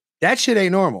know that shit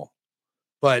ain't normal.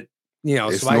 But you know,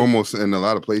 it's normal in a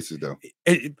lot of places, though.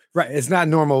 Right, it's not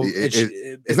normal.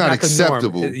 It's not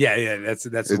acceptable. Yeah, that's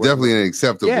it's definitely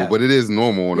unacceptable, but it is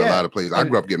normal in a lot of places. I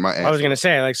grew up getting my ass. I was gonna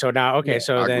say like so now. Okay,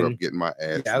 so I then grew up getting my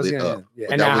ass lit up.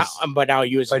 And now, but now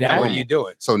you as a dad, now when you do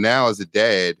it. So now as a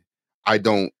dad, I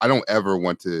don't ever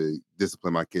want to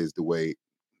discipline my kids the way.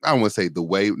 I don't want to say the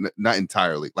way, not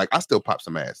entirely. Like I still pop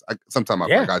some ass. Sometimes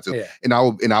I got to, and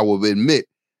I will admit.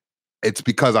 It's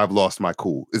because I've lost my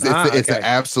cool. It's an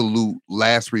absolute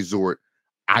last resort.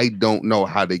 I don't know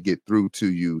how to get through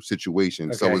to you situation.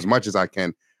 Okay. So as much as I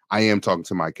can, I am talking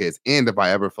to my kids. And if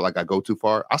I ever feel like I go too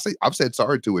far, I've said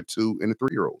sorry to a 2 and a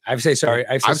 3-year-old. I've said sorry.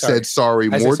 I've said sorry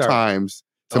more times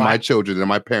to my children than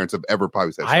my parents have ever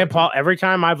probably said. Every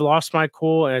time I've lost my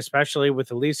cool, and especially with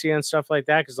Alicia and stuff like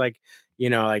that, because like. You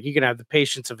know, like you can have the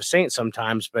patience of a saint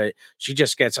sometimes, but she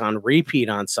just gets on repeat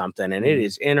on something and it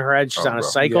is in her head. She's on a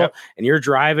cycle and you're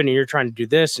driving and you're trying to do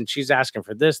this and she's asking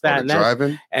for this, that, and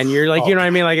that. And you're like, you know what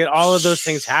I mean? Like all of those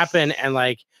things happen and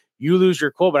like you lose your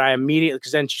cool, but I immediately,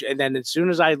 because then as soon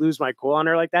as I lose my cool on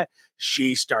her like that,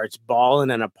 she starts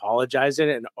bawling and apologizing.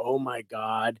 And oh my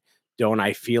God, don't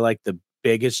I feel like the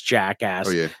biggest jackass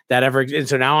that ever. And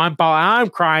so now I'm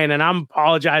crying and I'm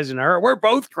apologizing to her. We're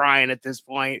both crying at this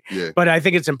point. Yeah. But I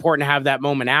think it's important to have that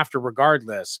moment after,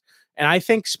 regardless. And I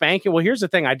think spanking. Well, here's the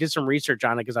thing. I did some research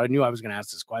on it because I knew I was going to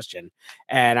ask this question,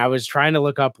 and I was trying to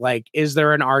look up like, is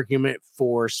there an argument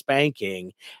for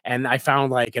spanking? And I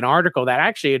found like an article that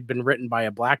actually had been written by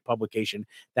a Black publication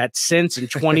that since in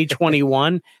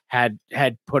 2021 had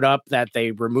put up that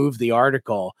they removed the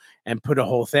article and put a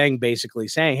whole thing basically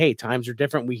saying, hey, times are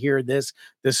different. We hear this.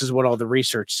 This is what all the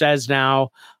research says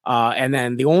now. And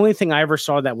then the only thing I ever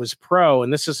saw that was pro,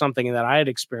 and this is something that I had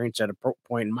experienced at a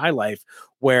point in my life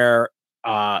where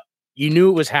you knew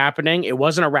it was happening. It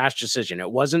wasn't a rash decision.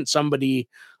 It wasn't somebody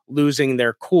losing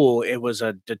their cool. It was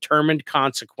a determined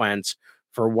consequence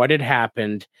for what had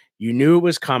happened. You knew it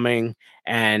was coming,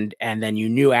 and then you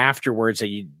knew afterwards that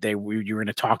you were going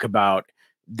to talk about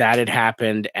that had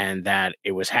happened and that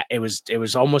it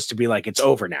was almost to be like it's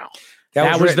over now.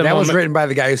 That was written by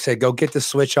the guy who said, "Go get the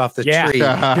switch off the tree."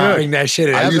 Doing that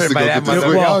shit. I used to go get the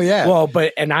switch. Well,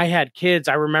 and I had kids.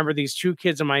 I remember these 2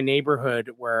 kids in my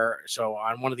neighborhood so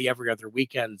on one of the every other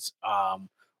weekends,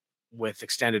 with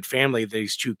extended family,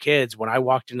 these 2 kids, when I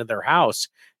walked into their house,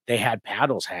 they had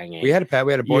paddles hanging. We had a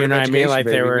board of education. Like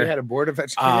we had a board of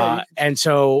education. And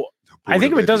so I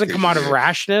think if it doesn't come out of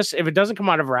rashness,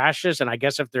 and I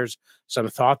guess if there's some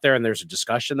thought there and there's a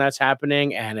discussion that's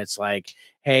happening and it's like,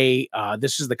 hey,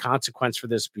 this is the consequence for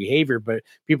this behavior. But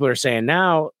people are saying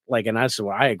now, like, and that's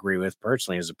what I agree with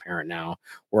personally as a parent now,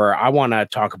 where I want to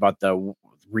talk about the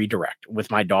redirect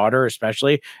with my daughter,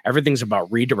 especially. Everything's about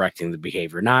redirecting the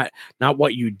behavior, not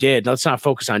what you did. Let's not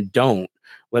focus on don't.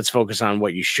 Let's focus on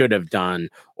what you should have done,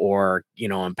 or, you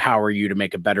know, empower you to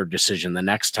make a better decision the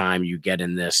next time you get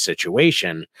in this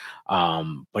situation.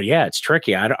 But yeah, it's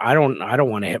tricky. I don't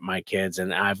want to hit my kids,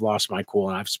 and I've lost my cool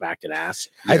and I've smacked an ass.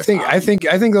 I think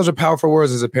those are powerful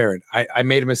words as a parent. I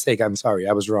made a mistake. I'm sorry.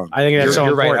 I was wrong. I think that's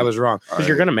you're right. I was wrong. Because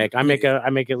you're gonna make. I make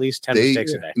at least 10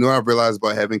 mistakes a day. You know what I've realized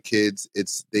about having kids?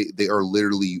 They are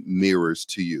literally mirrors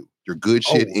to you. Your good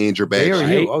shit and your bad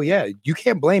shit. Oh yeah, you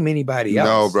can't blame anybody else.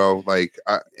 No, bro. Like,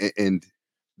 and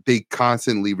they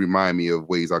constantly remind me of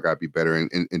ways I gotta be better.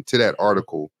 And to that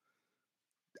article,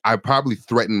 I probably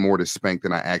threaten more to spank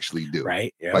than I actually do.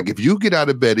 Right. Yep. Like if you get out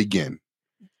of bed again,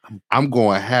 I'm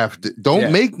going to have to.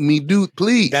 Don't make me do.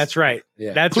 Please. That's right.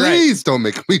 Yeah. That's please don't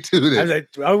make me do this. I was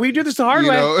like, we do this the hard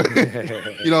way.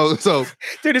 So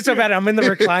dude, it's so bad. I'm in the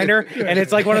recliner and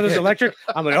it's like one of those electric.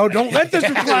 I'm like, oh, don't let this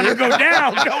recliner go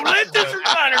down. Don't let this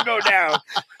recliner go down.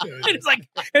 And it's like.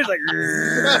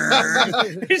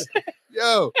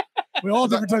 Yo, We all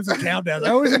different types of countdowns.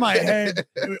 I always in my head,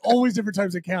 always different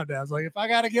types of countdowns. Like if I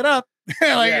gotta get up,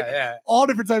 like all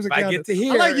different types of If I countdowns. get to I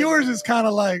here, like yours is kind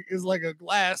of like a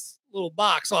glass little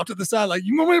box off to the side. Like,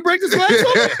 you want me to break this glass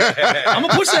off? I'm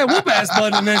gonna push that whoop ass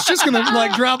button and it's just gonna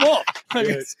like drop off. Like,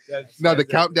 no, the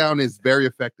countdown is very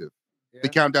effective. Yeah. The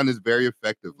countdown is very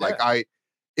effective. Yeah. Like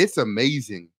it's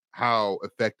amazing how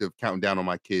effective counting down on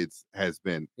my kids has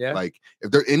been. Yeah. Like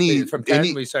if there any from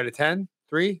 10, we start at 10,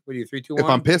 3. What do you 3, 2, 1? if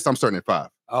I'm pissed, I'm starting at 5.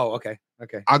 Oh, okay.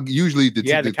 I usually the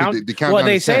countdown. Well,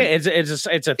 they is say 10.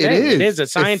 it's a thing. It is a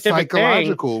scientific it's thing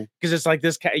psychological. because it's like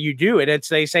this. You do it. It's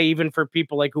they say even for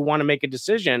people like who want to make a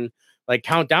decision, like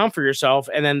count down for yourself,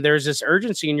 and then there's this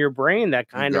urgency in your brain that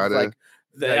kind of like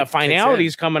the finality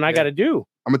is coming. I got to do.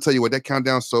 I'm gonna tell you what, that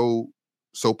countdown's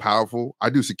so powerful.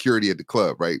 I do security at the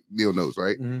club, right? Neil knows,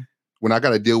 right? Mm-hmm. When I got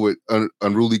to deal with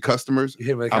unruly customers, You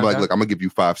hit him with a I'm like, countdown? look, I'm gonna give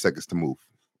you 5 seconds to move.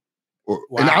 And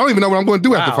Wow. I don't even know what I'm going to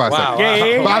do after 5 seconds.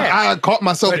 Yeah. But I caught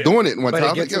myself doing it one But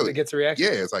time. it gets, it gets a reaction.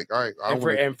 Yeah, it's like, all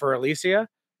right. And for Alicia,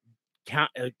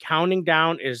 counting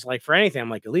down is like for anything. I'm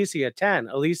like, Alicia 10,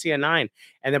 Alicia 9,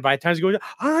 and then by the time she goes,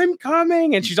 I'm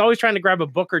coming, and she's always trying to grab a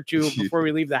book or two before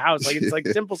we leave the house. Like it's like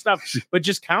simple stuff, but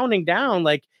just counting down,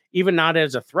 like even not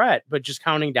as a threat, but just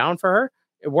counting down for her.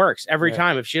 It works every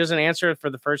time. If she doesn't answer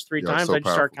for the first 3 times, so I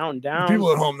just start counting down.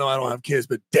 people at home know I don't have kids,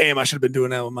 but damn, I should have been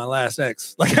doing that with my last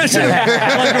ex. Like, I should like, we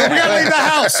gotta leave the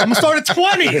house. I'm gonna start at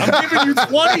 20. I'm giving you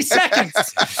 20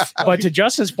 seconds. But to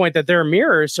Justin's point that they're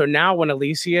mirrors. So now when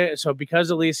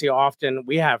because Alicia often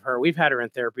we've had her in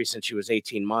therapy since she was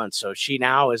 18 months. So she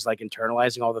now is like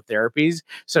internalizing all the therapies.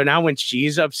 So now when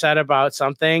she's upset about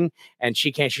something and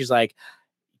she's like,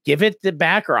 give it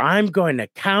back or I'm going to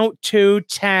count to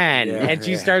 10. And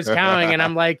she starts counting and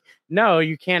I'm like, no,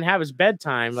 you can't have his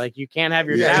bedtime. Like you can't have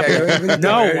your tablet.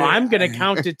 No, I'm going to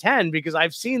count to 10 because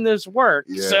I've seen this work.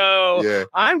 So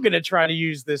I'm going to try to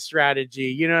use this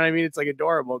strategy. You know what I mean? It's like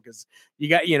adorable because you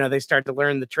got, they start to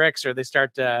learn the tricks or they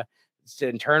start to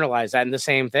internalize that. And the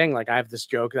same thing, like I have this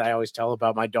joke that I always tell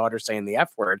about my daughter saying the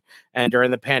F word. And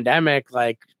during the pandemic,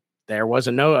 like, there was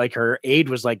like her aide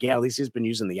was like, yeah, Alicia's been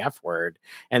using the F word.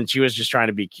 And she was just trying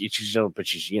to be cute. But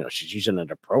she's using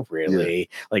it appropriately.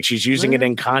 Like she's using it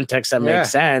in context that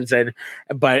makes sense.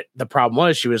 But the problem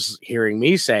was she was hearing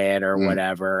me say it or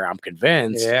whatever. I'm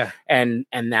convinced. Yeah. And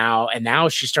now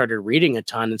she started reading a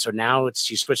ton. And so now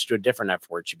she switched to a different F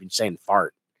word. She'd been saying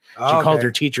fart. She called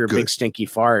her teacher a big stinky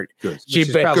fart. She's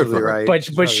probably right.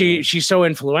 But she's so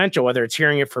influential, whether it's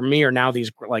hearing it from me or now these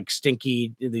like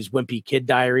stinky, these wimpy kid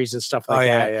diaries and stuff like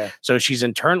that. Yeah. So she's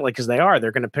internally, because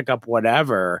they're going to pick up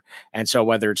whatever. And so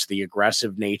whether it's the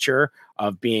aggressive nature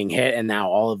of being hit, and now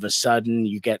all of a sudden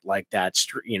you get like that,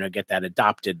 get that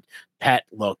adopted pet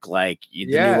look, like the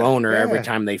new owner. Every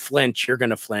time they flinch, you're going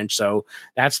to flinch. So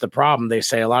that's the problem. They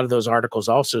say a lot of those articles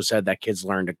also said that kids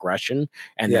learned aggression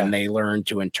and then they learn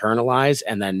to internalize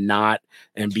and then not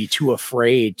and be too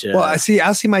afraid to. Well,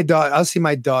 I'll see my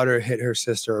daughter hit her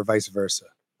sister or vice versa.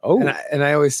 Oh, and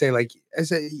I always say, like, I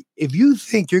say, if you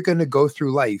think you're going to go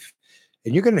through life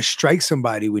and you're going to strike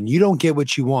somebody when you don't get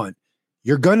what you want,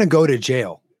 you're going to go to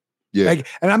jail. Yeah. Like,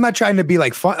 and I'm not trying to be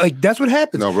like fun. Like, that's what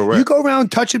happens. No, right. You go around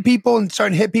touching people and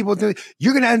starting to hit people.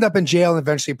 You're going to end up in jail and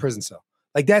eventually a prison cell.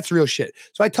 Like, that's real shit.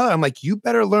 So I tell her, I'm like, you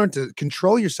better learn to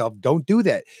control yourself. Don't do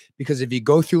that. Because if you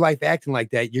go through life acting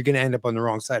like that, you're going to end up on the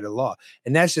wrong side of the law.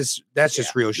 And that's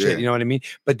just real shit. You know what I mean?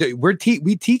 But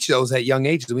we teach those at young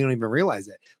ages. And we don't even realize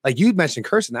that. Like, you mentioned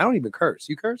cursing. I don't even curse.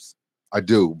 You curse? I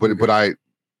do. But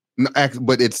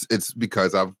it's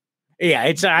because I've. Yeah,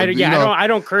 it's I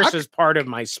don't curse as part of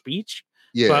my speech.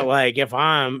 Yeah, but like if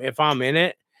I'm in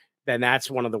it, then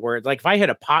that's one of the words. Like if I hit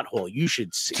a pothole,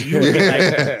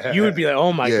 you would be like,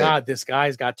 oh my god, this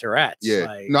guy's got Tourette's. Yeah,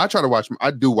 like, no, I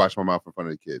do watch my mouth in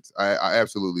front of the kids. I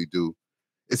absolutely do.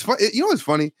 It's fun. It's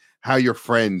funny how your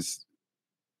friends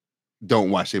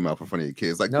don't watch their mouth in front of your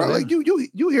kids. Like, bro, like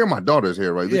you hear my daughter's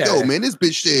here, right? Like, yo, man, this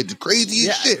bitch said crazy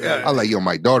as shit. I'm like, yo,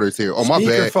 my daughter's here. Oh, my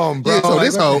bad. Phone, bro. Yeah, so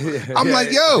this hoe, I'm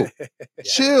like, yo,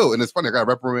 chill. And it's funny, I got to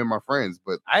reprimand my friends,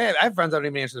 but I have friends that don't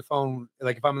even answer the phone.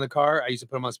 Like if I'm in the car, I used to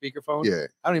put them on speakerphone. Yeah,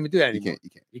 I don't even do that anymore.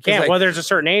 You can't. Well, there's a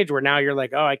certain age where now you're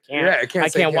like, oh, I can't. I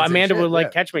can't. Amanda would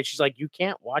like catch me. She's like, you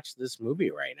can't watch this movie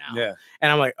right now. Yeah,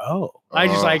 and I'm like, oh, I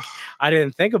just like I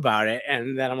didn't think about it,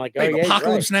 and then I'm like, oh, yeah,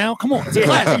 Apocalypse Now. Come on, it's a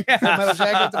classic.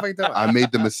 I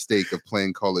made the mistake of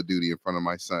playing Call of Duty in front of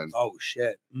my son. Oh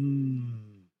shit!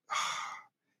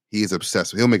 He is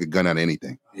obsessed. He'll make a gun out of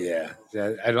anything. Yeah,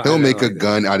 he'll make a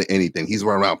gun out of anything. He's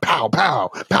running around, pow, pow,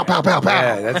 pow, pow, pow, pow.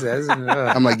 Yeah, that's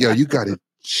I'm like, yo, you gotta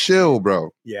chill, bro.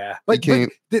 Yeah, like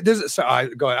there's. So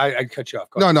go ahead. I cut you off.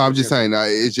 No, I'm just saying.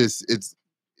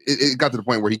 it got to the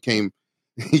point where he came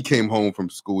home from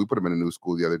school. We put him in a new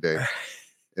school the other day,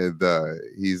 and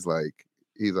he's like,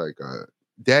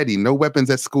 Daddy, no weapons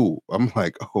at school. I'm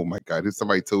like, oh my God, if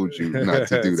somebody told you not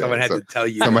to do that. Someone had to tell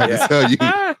you. Somebody had to tell you.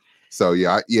 So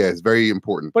it's very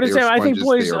important. But I think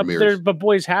boys, they are mirrors. but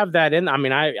boys have that in. I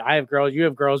mean, I have girls, you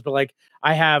have girls, but like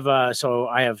I have, so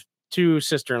I have 2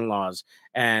 sister-in-laws,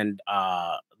 and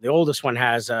the oldest one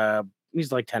has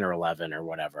he's like 10 or 11 or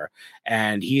whatever,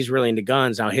 and he's really into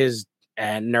guns now.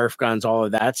 And Nerf guns, all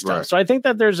of that stuff. Right. So I think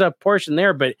that there's a portion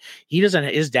there, but he doesn't.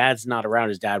 His dad's not around.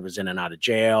 His dad was in and out of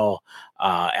jail,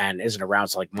 and isn't around.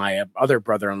 So like my other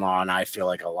brother-in-law and I feel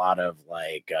like a lot of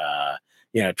like.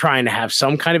 Trying to have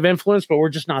some kind of influence, but we're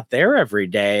just not there every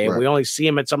day. Right. We only see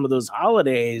him at some of those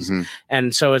holidays. Mm-hmm.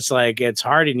 And so it's like, it's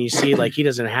hard. And you see like, he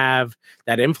doesn't have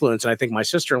that influence. And I think my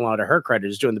sister-in-law, to her credit,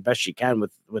 is doing the best she can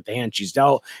with the hand she's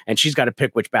dealt. And she's got to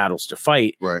pick which battles to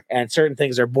fight. Right. And certain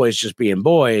things are boys just being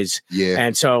boys. Yeah.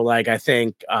 And so like, I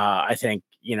think,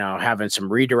 having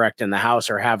some redirect in the house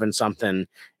or having something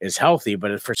is healthy.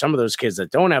 But for some of those kids that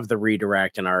don't have the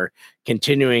redirect and are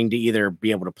continuing to either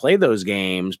be able to play those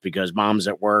games because mom's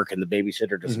at work and the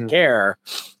babysitter doesn't care.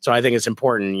 So I think it's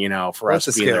important, for us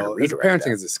to be there to redirect.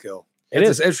 Parenting is a skill.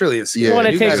 It's really a skill. Yeah. Well,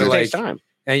 it takes like, time.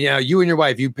 And you and your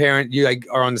wife, you like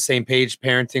are on the same page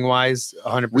parenting wise,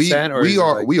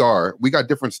 100%. We got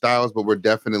different styles, but we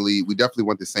definitely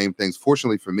want the same things.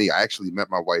 Fortunately for me, I actually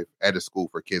met my wife at a school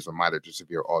for kids with moderate to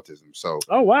severe autism. So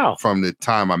oh wow, from the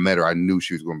time I met her, I knew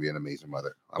she was going to be an amazing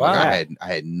mother. I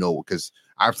had no, because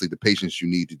obviously the patience you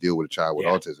need to deal with a child with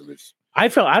autism is. I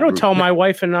don't tell my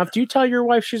wife enough. Do you tell your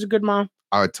wife she's a good mom?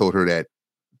 I told her that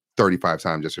 35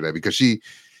 times yesterday because she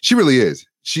really is.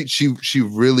 She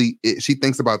really she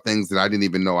thinks about things that I didn't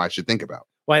even know I should think about.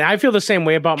 Well, I feel the same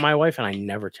way about my wife, and I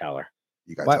never tell her.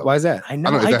 You got why is that? I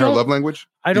know. Is that her love language?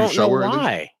 I don't know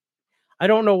why. I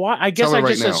don't know why. I guess I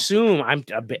just assume I'm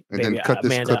a bit. And then cut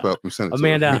this clip up and send it to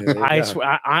Amanda, her. I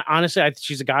swear, I honestly,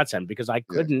 she's a godsend because I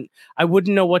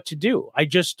wouldn't know what to do. I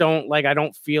just don't I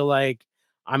don't feel like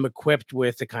I'm equipped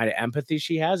with the kind of empathy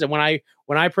she has. And when I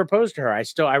proposed to her, I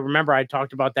remember I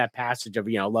talked about that passage of,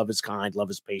 love is kind, love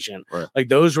is patient. Right. Like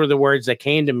those were the words that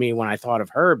came to me when I thought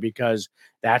of her, because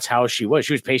that's how she was.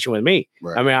 She was patient with me.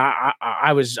 Right. I mean,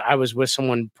 I was with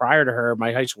someone prior to her,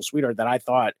 my high school sweetheart, that I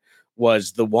thought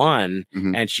was the one,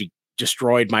 and she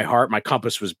destroyed my heart. My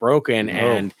compass was broken,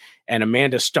 and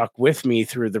Amanda stuck with me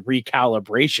through the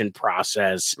recalibration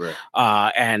process. Right.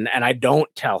 And I don't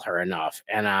tell her enough,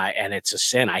 and it's a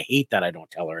sin. I hate that I don't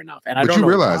tell her enough. And I don't you know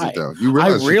realize why. it though. You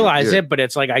realize it, but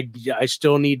it's like I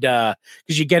still need to,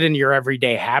 because you get into your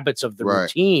everyday habits of the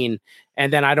routine,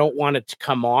 and then I don't want it to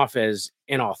come off as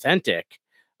inauthentic.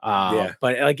 But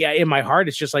like in my heart,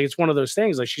 it's just like, it's one of those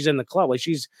things. Like she's in the club, like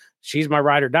she's my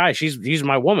ride or die. She's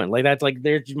my woman. Like that's like,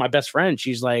 she's my best friend.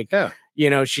 She's like,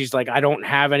 she's like, I don't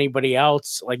have anybody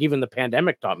else. Like even the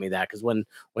pandemic taught me that, because when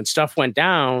stuff went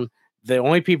down, the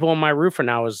only people on my roof for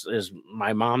now is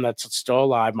my mom that's still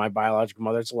alive, my biological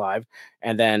mother that's alive,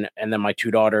 and then my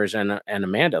 2 daughters and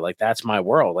Amanda. Like that's my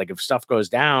world. Like if stuff goes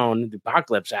down, the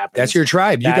apocalypse happens. That's your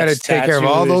tribe. You got to take care of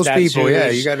all those people. Yeah,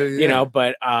 you got to.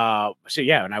 But so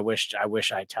yeah, and I wish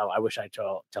I tell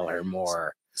her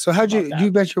more. So how'd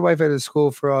you met your wife at a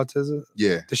school for autism?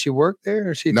 Yeah. Does she work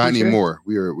there, or she not anymore?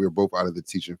 We were both out of the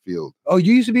teaching field. Oh,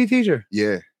 you used to be a teacher?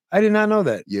 Yeah. I did not know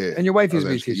that. Yeah. And your wife used to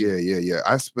be a teacher. Yeah.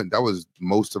 That was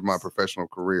most of my professional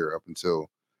career up until.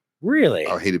 Really?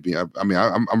 I hated being. I mean,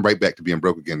 I'm right back to being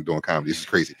broke again, doing comedy. This is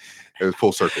crazy. It was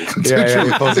full circle. I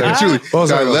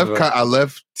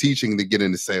left teaching to get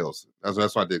into sales.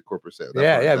 That's why I did corporate sales.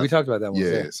 We talked about that one.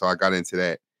 Yeah, so I got into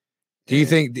that. Do you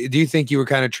think you were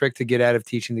kind of tricked to get out of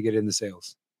teaching to get into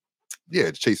sales? Yeah,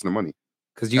 it's chasing the money.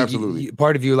 Because absolutely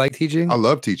part of you like teaching. I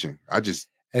love teaching.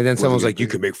 And then someone's like, you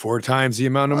could make 4 times the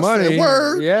amount of money. Said,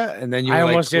 word. Yeah. And then I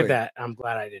almost did that. I'm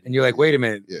glad I didn't. And you're like, wait a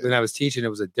minute. Yeah. When I was teaching, it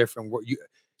was a different world.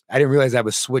 I didn't realize I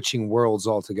was switching worlds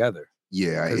altogether.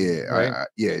 Yeah. Right?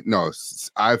 No,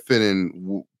 I fit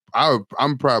in.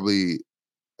 I'm probably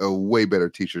a way better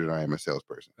teacher than I am a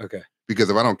salesperson. Okay. Because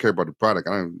if I don't care about the product,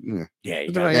 I don't. Yeah.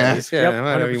 Move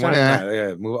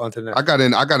on to the next. I got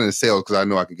into sales because I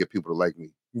know I can get people to like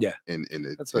me. Yeah. In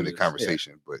the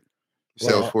conversation, but.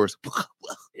 Salesforce.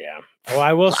 Yeah. Well,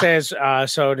 I will say is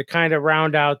so to kind of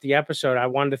round out the episode, I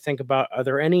wanted to think about, are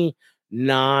there any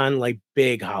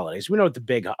big holidays? We know what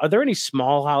are there any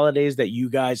small holidays that you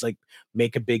guys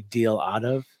make a big deal out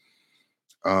of?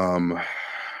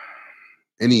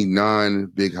 Any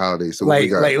non-big holidays. So I'll give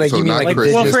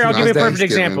you a perfect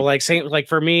example.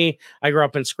 For me, I grew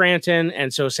up in Scranton,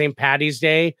 and so St. Patty's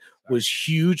Day was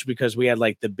huge because we had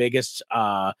like the biggest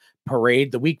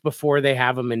parade the week before they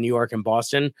have them in New York and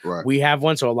Boston. Right. We have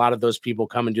one, so a lot of those people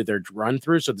come and do their run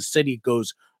through. So the city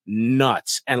goes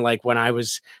nuts. And like when I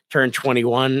was turned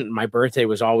 21, my birthday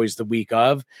was always the week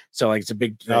of. So like it's a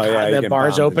big the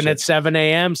bars open at 7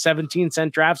 a.m.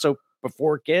 17-cent draft. So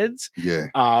before kids. Yeah.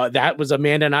 That was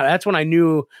Amanda, and that's when I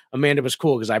knew Amanda was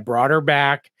cool because I brought her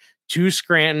back to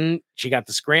Scranton. She got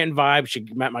the Scranton vibe. She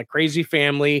met my crazy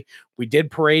family. We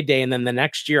did parade day, and then the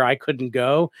next year I couldn't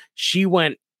go. She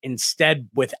went instead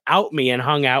without me and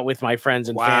hung out with my friends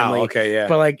and family. Okay, yeah.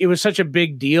 But like it was such a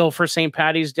big deal for St.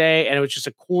 Patty's Day, and it was just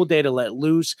a cool day to let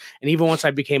loose. And even once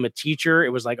I became a teacher, it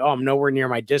was like, oh, I'm nowhere near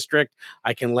my district.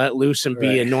 I can let loose and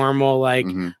be a normal, like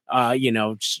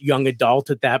just young adult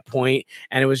at that point.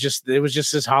 And it was just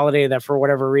this holiday that for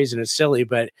whatever reason is silly,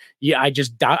 but yeah, I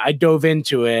dove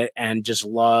into it and just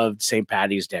loved St.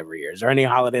 Patty's Day every year. Is there any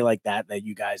holiday like that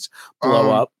you guys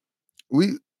blow up?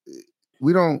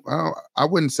 I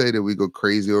wouldn't say that we go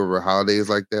crazy over holidays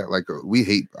like that. Like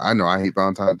I hate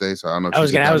Valentine's Day, so I don't know. I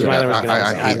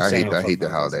hate the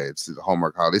holiday. It's a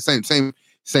Hallmark holiday. Same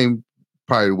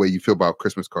probably the way you feel about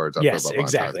Christmas cards. I feel about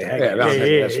exactly.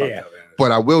 Yeah.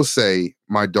 But I will say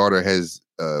my daughter has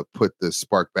put the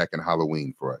spark back in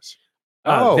Halloween for us.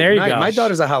 Oh, there you go. My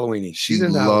daughter's a Halloweenie. She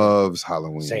loves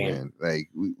Halloween, man. Like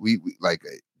we like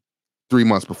 3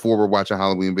 months before we're watching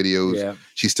Halloween videos. Yeah.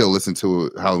 She still listens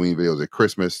to Halloween videos at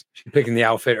Christmas. She's picking the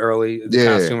outfit early, the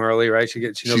costume early, right? She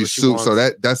knows what she wants.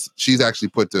 So she's actually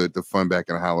put the fun back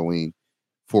in Halloween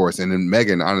for us. And then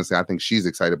Megan, honestly, I think she's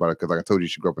excited about it because, like I told you,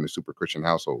 she grew up in a super Christian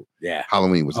household. Yeah,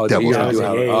 Halloween was devil's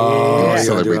holiday.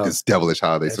 Celebrate this devilish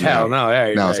holiday. So hell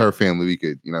no, now it's her family. We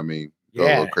could, you know what I mean? Go a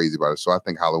little crazy about it. So I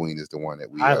think Halloween is the one that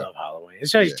we. I love Halloween.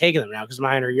 It's always taking them now because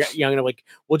mine are young and like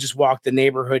we'll just walk the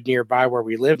neighborhood nearby where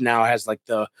we live now has like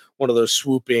one of those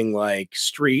swooping like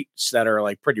streets that are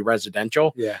like pretty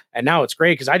residential. Yeah, and now it's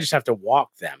great because I just have to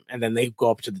walk them and then they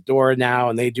go up to the door now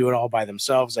and they do it all by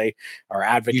themselves. They are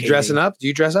advocating. You dressing up? Do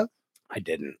you dress up? I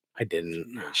didn't.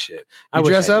 Oh, shit. I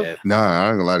dress up? No, I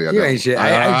ain't gonna lie to you. You ain't shit.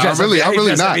 I'm really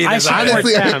not.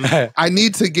 Honestly, I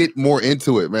need to get more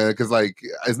into it, man, because like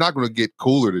it's not gonna get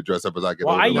cooler to dress up as I get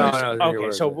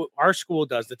older. So our school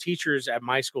does. The teachers at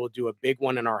my school do a big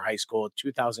one in our high school.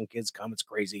 2,000 kids come. It's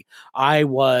crazy. I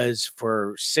was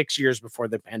for 6 years before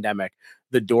the pandemic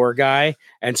the door guy,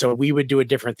 and so we would do a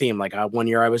different theme. Like 1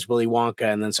 year I was Willy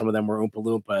Wonka, and then some of them were Oompa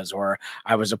Loompas, or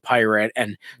I was a pirate.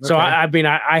 And so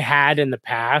I had in the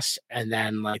past, and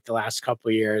then like the last couple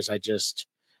of years, I just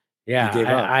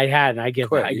I had, and I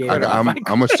gave it up. I'm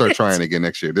gonna start trying again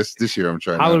next year. This year I'm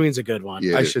trying. Halloween's a good one.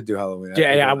 Yeah, I should do Halloween.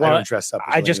 Yeah, well, I don't dress up.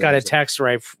 I just got a text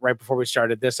right before we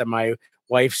started this, and my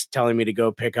wife's telling me to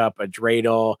go pick up a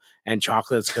dreidel and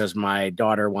chocolates because my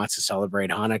daughter wants to celebrate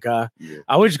Hanukkah. Yeah.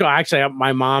 I would just go. Actually,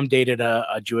 my mom dated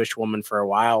a Jewish woman for a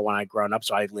while when I grown up,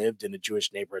 so I lived in a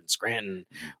Jewish neighborhood in Scranton,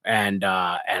 and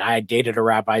I dated a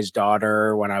rabbi's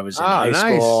daughter when I was in high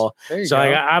school. So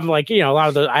I'm like, a lot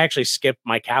of those. I actually skipped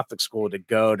my Catholic school to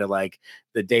go to like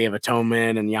the Day of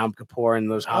Atonement and Yom Kippur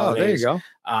and those holidays. Oh, there you go.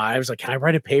 I was like, can I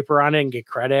write a paper on it and get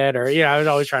credit? Or I was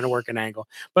always trying to work an angle,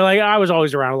 but like I was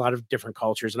always around a lot of different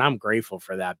cultures, and I'm grateful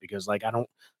for that because like I don't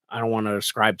want to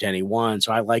ascribe to any one.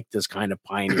 So I like this kind of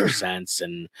pioneer sense.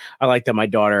 And I like that my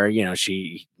daughter,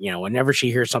 she, whenever she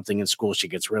hears something in school, she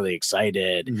gets really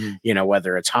excited,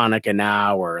 whether it's Hanukkah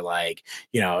now or like,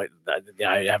 I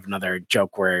have another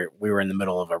joke where we were in the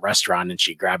middle of a restaurant and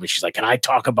she grabbed me. She's like, can I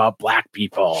talk about Black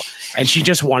people? And she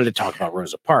just wanted to talk about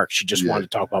Rosa Parks. She just wanted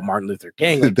to talk about Martin Luther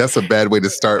King. Like, that's a bad way to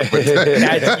start. But you know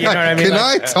what I mean? Can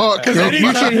I talk?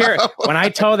 You should hear when I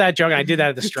tell that joke. I did that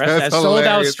at the sold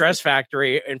out Stress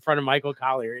Factory in front of Michael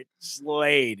Collier. It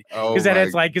slayed because then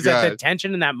it's like that the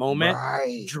tension in that moment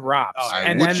drops.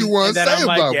 And what you want to say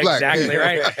about Black? Exactly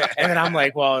right. And then I'm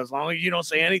like, well, as long as you don't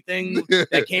say anything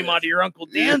that came out of your Uncle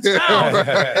Dan's mouth,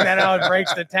 and then how it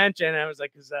breaks the tension. And I was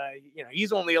like, because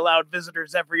he's only allowed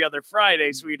visitors every other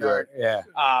Friday, sweetheart. Yeah.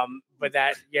 But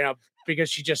that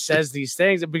because she just says these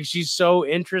things because she's so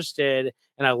interested.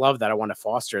 And I love that. I want to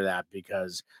foster that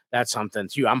because that's something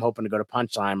too. I'm hoping to go to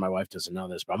Punchline. My wife doesn't know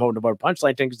this, but I'm hoping to go to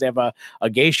Punchline because they have a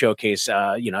gay showcase,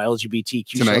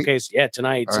 LGBTQ showcase. Yeah,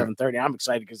 tonight, 7:30. I'm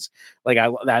excited because like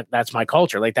that's my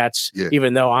culture. Like that's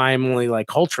even though I'm only like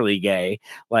culturally gay,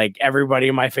 like everybody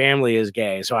in my family is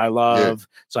gay. So I love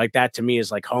so like that to me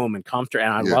is like home and comfort.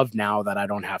 And I love now that I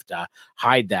don't have to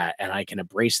hide that and I can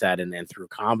embrace that and then through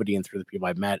comedy and through the people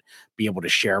I've met, be able to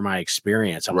share my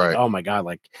experience. I'm like, oh my God,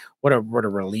 like what a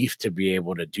relief to be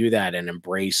able to do that and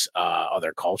embrace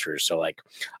other cultures. So like,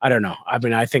 I don't know. I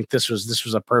mean, I think this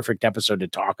was a perfect episode to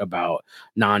talk about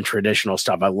non-traditional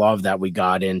stuff. I love that we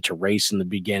got into race in the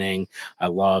beginning. I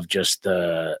love just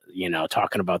the,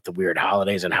 talking about the weird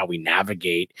holidays and how we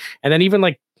navigate, and then even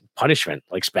like punishment,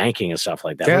 like spanking and stuff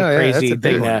like that. What a crazy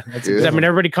thing. I mean,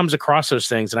 everybody comes across those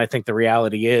things, and I think the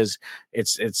reality is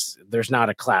it's there's not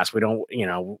a class. We don't,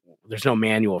 there's no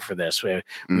manual for this. We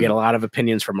get a lot of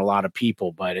opinions from a lot of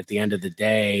people, but at the end of the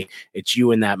day, it's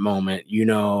you in that moment. You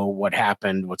know what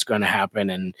happened, what's going to happen,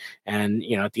 and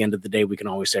at the end of the day, we can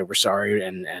always say we're sorry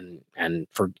and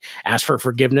ask for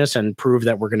forgiveness and prove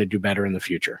that we're going to do better in the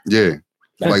future. Yeah,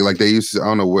 like they used to. I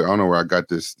don't know where I got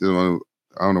this.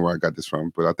 I don't know where I got this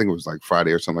from, but I think it was like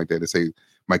Friday or something like that. They say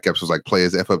Mike Epps was like,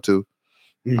 "Players F up too."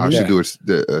 I should do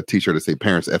a t-shirt to say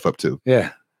 "Parents F up too."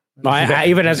 Yeah. Well, I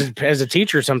even as a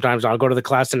teacher, sometimes I'll go to the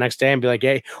class the next day and be like,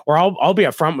 "Hey," or I'll be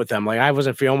upfront with them. Like, I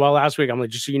wasn't feeling well last week. I'm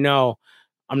like, just so you know,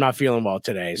 I'm not feeling well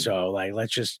today. So like,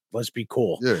 let's be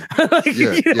cool. Yeah.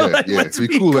 Let's be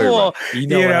cool. You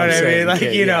know what I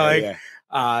mean? Like,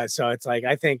 so it's like,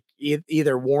 I think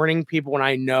either warning people when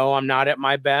I know I'm not at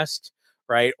my best,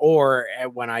 right? Or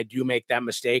when I do make that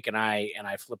mistake and I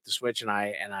flip the switch and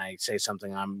I say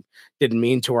something I didn't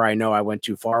mean to, or I know I went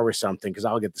too far with something, because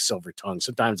I'll get the silver tongue.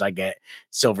 Sometimes I get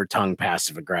silver tongue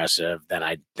passive aggressive than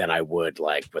I would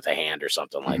like with a hand or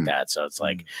something like that. So it's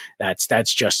like that's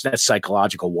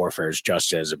psychological warfare is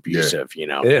just as abusive,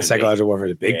 Yeah, psychological warfare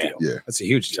is a big deal. Yeah, that's a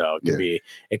huge deal. So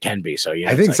it can be. So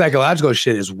I think psychological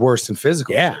shit is worse than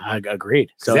physical. Yeah, shit. I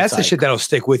agreed. So that's the shit that'll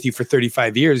stick with you for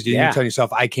 35 years. You're telling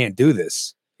yourself, I can't do this.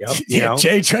 Yep.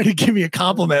 Jay tried to give me a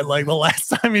compliment like the last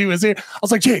time he was here. I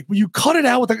was like, Jay, will you cut it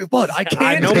out with the bud? I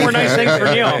can't. No more nice things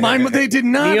for Neil. They did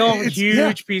not. Neil,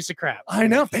 huge piece of crap. I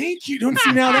know. Thank you. Don't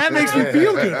see now that makes me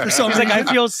feel good. For some reason. He's like,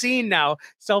 I feel seen now.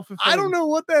 I don't know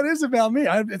what that is about me.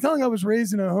 It's not like I was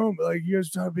raised in a home, but like you guys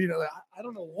trying to be like, I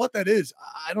don't know what that is.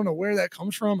 I don't know where that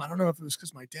comes from. I don't know if it was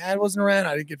because my dad wasn't around.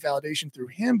 I didn't get validation through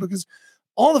him, because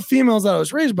all the females that I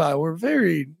was raised by were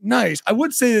very nice. I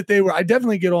would say that I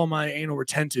definitely get all my anal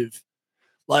retentive.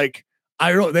 Like,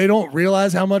 they don't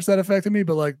realize how much that affected me,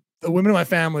 but like the women in my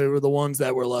family were the ones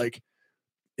that were like,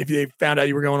 if they found out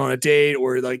you were going on a date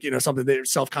or like, something, they were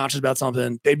self-conscious about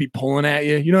something, they'd be pulling at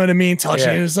you. You know what I mean?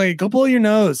 Touching you. It's like, go blow your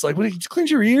nose. Like, what, you cleanse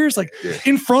your ears? Like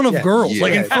in front of girls,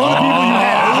 like in front of people you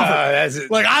had over.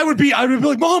 Like I would be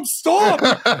like, Mom, stop,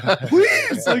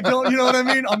 please. Like, don't, you know what I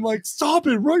mean? I'm like, stop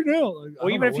it right now. Like, well,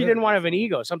 even if you didn't want to have an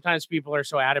ego, sometimes people are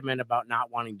so adamant about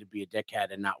not wanting to be a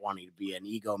dickhead and not wanting to be an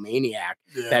egomaniac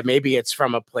that maybe it's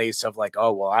from a place of like,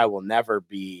 oh, well, I will never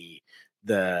be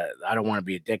I don't want to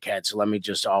be a dickhead, so let me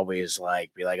just always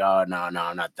like be like, oh no,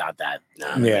 I'm not that.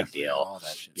 No, big deal. All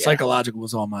that shit. Psychological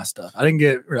was all my stuff. I didn't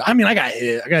get. I mean, I got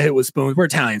hit with spoons. We're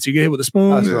Italian, so you get hit with a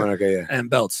spoon, and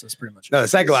belts. That's pretty much it. No, the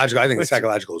psychological. I think the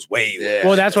psychological is way.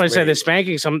 Well, that's why I said the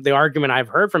spanking. The argument I've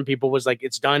heard from people was like,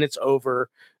 it's done, it's over,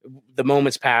 the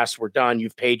moment's passed, we're done,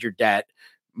 you've paid your debt,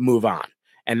 move on.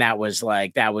 And that was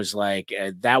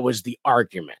the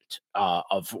argument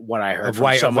of what I heard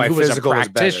from someone who was a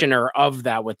practitioner of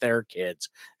that with their kids.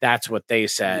 That's what they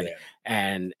said,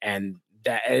 and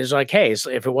that is like, hey, if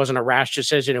it wasn't a rash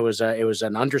decision, it was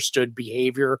an understood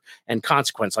behavior and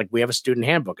consequence. Like, we have a student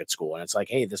handbook at school, and it's like,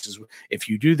 hey, this is, if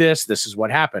you do this, this is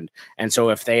what happened. And so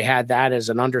if they had that as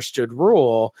an understood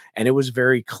rule and it was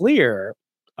very clear.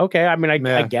 Okay, I mean,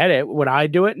 I get it. Would I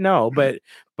do it? No, but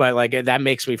like that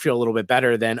makes me feel a little bit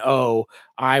better than, oh,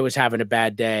 I was having a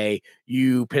bad day,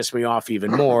 you pissed me off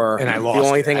even more, and I lost. The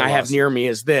only thing I have near me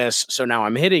is this, so now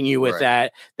I'm hitting you with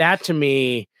that. That to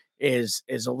me is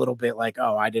a little bit like,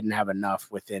 oh, I didn't have enough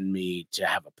within me to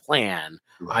have a plan.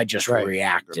 I just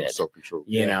reacted. Self-control.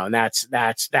 You know, and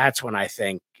that's when I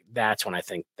think. That's when I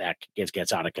think that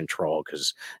gets out of control,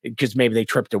 because maybe they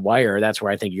tripped a wire. That's where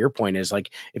I think your point is,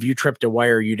 like, if you tripped a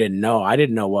wire, you didn't know. I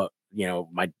didn't know what,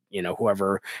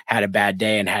 whoever had a bad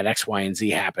day and had X, Y, and Z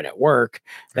happen at work.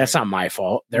 That's not my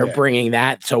fault. They're bringing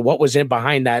that. So what was in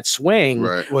behind that swing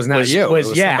was not you.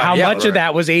 Was how much of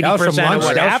that was 80% of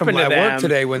what happened to them work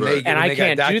today when they and I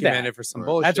can't do that for some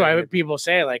bullshit. That's why people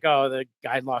say like, oh, the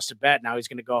guy lost a bet, now he's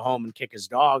going to go home and kick his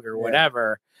dog or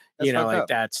whatever.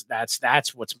 That's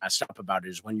that's what's messed up about it,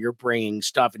 is when you're bringing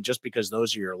stuff, and just because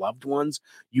those are your loved ones,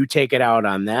 you take it out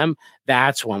on them.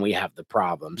 That's when we have the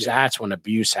problems. That's when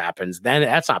abuse happens. Then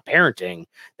that's not parenting.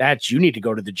 That's, you need to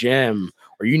go to the gym,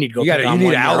 or you need to go you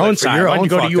need your own side. Why don't you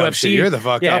go to UFC? You're the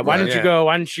fucked up. Why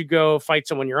don't you go fight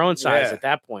someone your own size at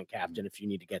that point, Captain, if you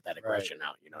need to get that aggression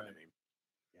out. You know what I mean?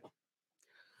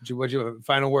 What's your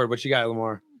final word? What you got,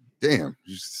 Lamar? Damn,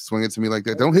 you just swing it to me like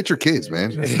that. Don't hit your kids,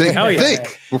 man. Hell yeah.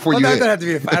 Think before Well, you that hit. doesn't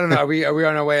have to be. I don't know. Are we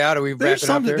on our way out? Are we There's wrapping up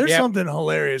something. there? There's Yep. something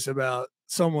hilarious about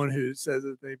someone who says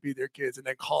that they beat their kids and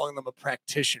then calling them a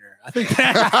practitioner. I think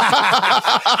that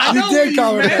I You know did what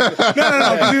call her meant. that.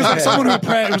 No. 'Cause he was like someone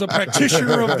who was a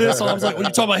practitioner of this. And I was like, "Well, you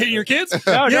talking about hitting your kids?"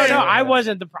 No, Yeah. I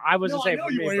wasn't I wasn't No, I saying know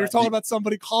for you me, were. You were but- talking about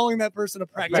somebody calling that person a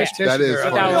practitioner. That is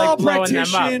Without, funny. like, All blowing them up.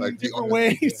 practitioner Like in different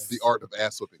ways. The art of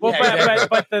ass whipping. Well, Yeah,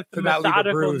 but the To not leave a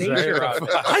methodical bruise, right? nature of it.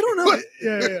 I don't know.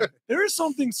 Yeah. There is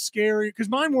something scary because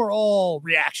mine were all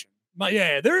reaction. But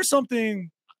there is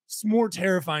something more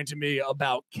terrifying to me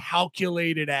about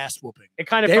calculated ass whooping. It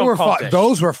kind of They felt were cultish. fucked.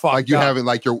 Those were fucked. Like you up. haven't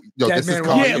like your Dead this is man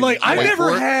calling walking. Yeah, you. like I Wait never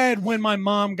for it. had when my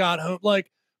mom got home.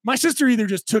 Like my sister either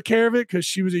just took care of it because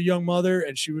she was a young mother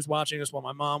and she was watching us while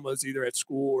my mom was either at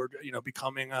school or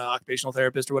becoming an occupational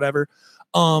therapist or whatever.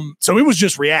 So it was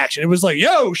just reaction. It was like,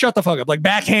 "Yo, shut the fuck up!" Like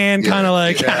backhand, kind of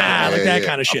like, like that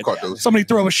kind of I've shit. caught those. Somebody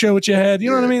throw a shoe at your head.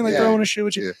 You know what I mean? Like Yeah. throwing a shoe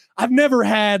at you. Yeah. I've never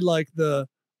had like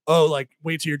like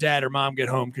wait till your dad or mom get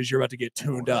home because you're about to get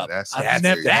tuned Oh, up. that's- I've that's-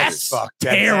 never, that that's is fucked.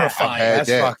 terrifying. I've had That's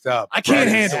that. fucked up. I can't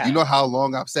Bro, handle it. You know how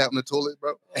long I've sat in the toilet,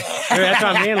 bro? That's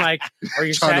what I mean. Like, are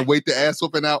you Trying sat- to wait the ass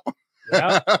whooping out.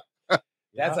 Yeah.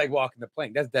 That's like walking the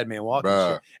plank. That's dead man walking.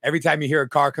 Bruh. Shit. Every time you hear a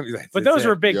car come, But those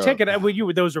were big Yeah. ticket.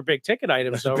 Those were big ticket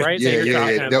items, though, right? Yeah, That you're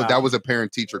talking That, about. that was a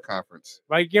parent teacher conference.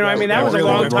 Like, I mean, that Yeah, was a really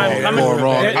long went time wrong. coming. Going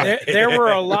wrong.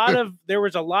 There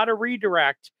was a lot of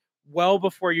redirect well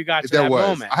before you got to There that was.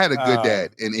 moment. I had a good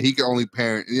dad, and he could only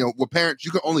parent. Parents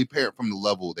you can only parent from the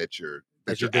level that you're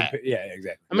at. Yeah,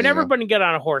 exactly. I mean, you know? everybody get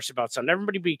on a horse about something.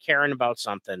 Everybody be caring about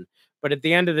something. But at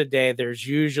the end of the day, there's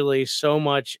usually so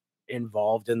much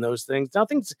involved in those things.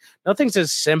 Nothing's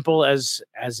as simple as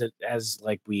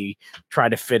like we try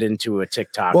to fit into a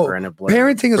TikTok Well, or in a blur.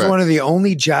 Parenting is Correct. one of the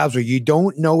only jobs where you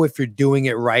don't know if you're doing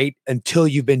it right until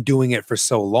you've been doing it for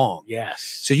so long. Yes.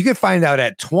 So you can find out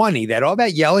at 20 that all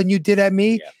that yelling you did at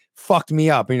me Yeah. fucked me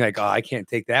up. And you're like, oh, I can't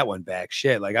take that one back.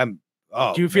 Shit. Like do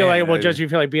Do you feel do you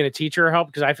feel like being a teacher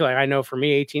helped? Because I feel like I know for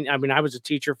me, 18, I mean, I was a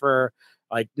teacher for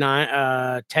like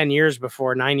 9 years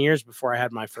before I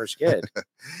had my first kid. You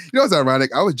know what's ironic?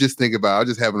 I was just thinking about. I was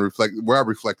just having where I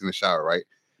reflect in the shower, right?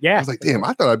 I Yeah. was like, damn,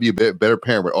 I thought I'd be a better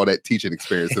parent with all that teaching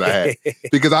experience that I had.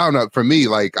 Because I don't know. For me,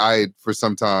 like for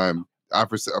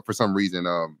some reason,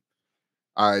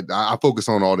 I focus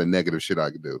on all the negative shit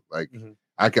I could do. Like Mhm.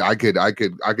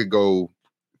 I could go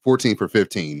 14 for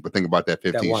 15, but think about that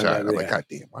 15 one, shot. yeah, I'm like, yeah. God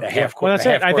damn. The half Well, that's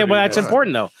it. I think that's yeah.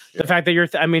 important though. Yeah. The fact that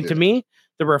I mean, to Yeah. me,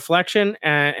 the reflection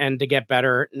and to get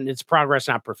better, and it's progress,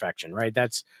 not perfection, right?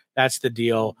 That's the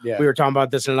deal. Yeah. We were talking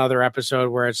about this in another episode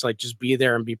where it's like just be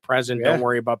there and be present. Yeah. Don't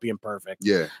worry about being perfect.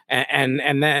 Yeah. And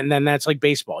then that's like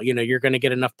baseball. You're going to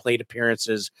get enough plate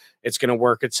appearances. It's going to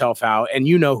work itself out. And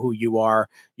you know who you are.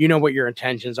 You know what your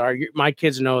intentions are. My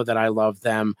kids know that I love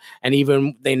them, and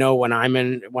even they know when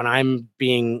I'm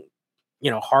being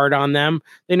hard on them.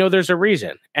 They know there's a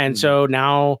reason. And so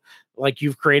now, like,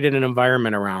 you've created an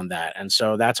environment around that. And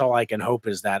so that's all I can hope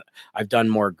is that I've done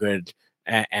more good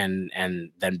and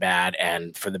than bad.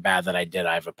 And for the bad that I did,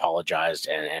 I've apologized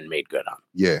and made good on.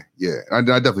 Yeah. I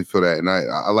definitely feel that. And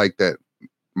I like that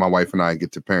my wife and I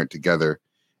get to parent together.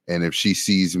 And if she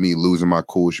sees me losing my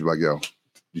cool, she'll be like, yo,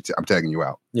 I'm tagging you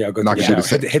out. Yeah, go Knock to it the to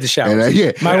shower. the Hit the shower. And,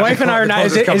 yeah. My wife and I are not.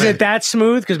 Is Come in. it that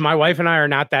smooth? Because my wife and I are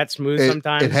not that smooth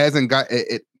sometimes. It hasn't got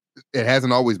it. It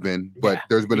hasn't always been, but Yeah,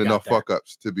 there's been you got enough there. fuck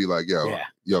ups to be like, yo.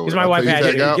 Because my wife had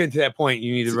tag it. out, Getting to that point,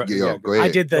 you need to go ahead. I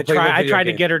did Go play one I video tried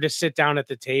to game. get her to sit down at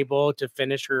the table to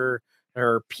finish her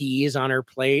peas on her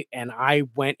plate, and I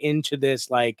went into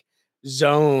this like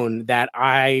zone that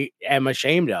I am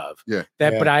ashamed of. Yeah.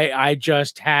 But I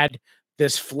just had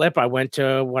this flip. I went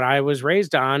to what I was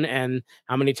raised on, and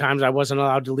how many times I wasn't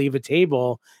allowed to leave a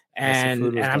table. Yes, the food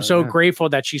And was I'm done, so yeah. grateful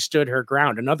that she stood her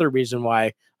ground. Another reason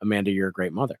why, Amanda, you're a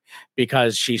great mother,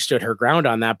 because she stood her ground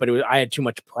on that. But I had too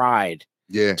much pride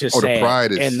Yeah. to The say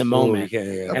pride is in the moment.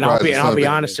 That And I'll pride be is I'll be something.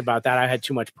 honest about that. I had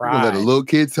too much You gonna let pride. the little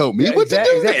kids help me? Yeah, What to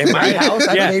exactly. do? In my house,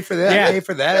 I Yeah. pay for that. Yeah. I pay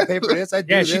for that. I pay for this. I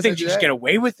do Yeah, this. she I thinks do you just that. get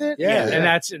away with it. Yeah. And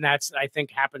that's I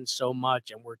think happens so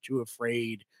much, and we're too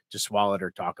afraid to swallow it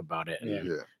or talk about it. And,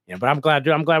 Yeah. but I'm glad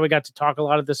we got to talk a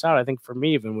lot of this out. I think for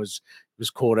me, even was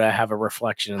cool to have a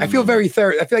reflection. in I the feel moment.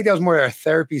 very I feel like that was more a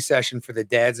therapy session for the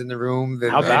dads in the room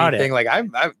than How about anything. it? Like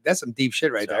that's some deep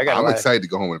shit right there. I got I'm excited to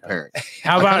go home with a parent.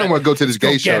 How I about kind it? of want to go to this go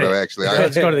gay show get it. though. Actually,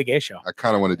 Let's go to the gay show. I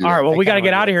kind of want to do All right. that. Well, we I got to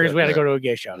kinda get wanna out of do here it because we got to too. go to a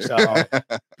gay show. So Peace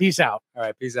out. peace out. All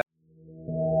right, peace out.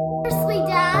 Seriously,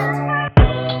 Dad?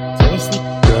 Seriously?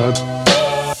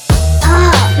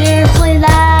 Seriously,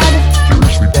 Dad?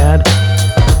 Seriously, Dad.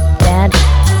 Dad?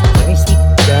 Seriously?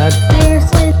 Dad.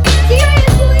 Seriously?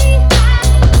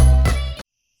 Seriously?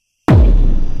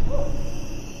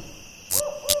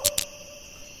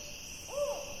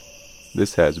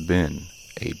 This has been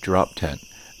a Drop Tent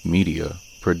Media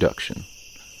production.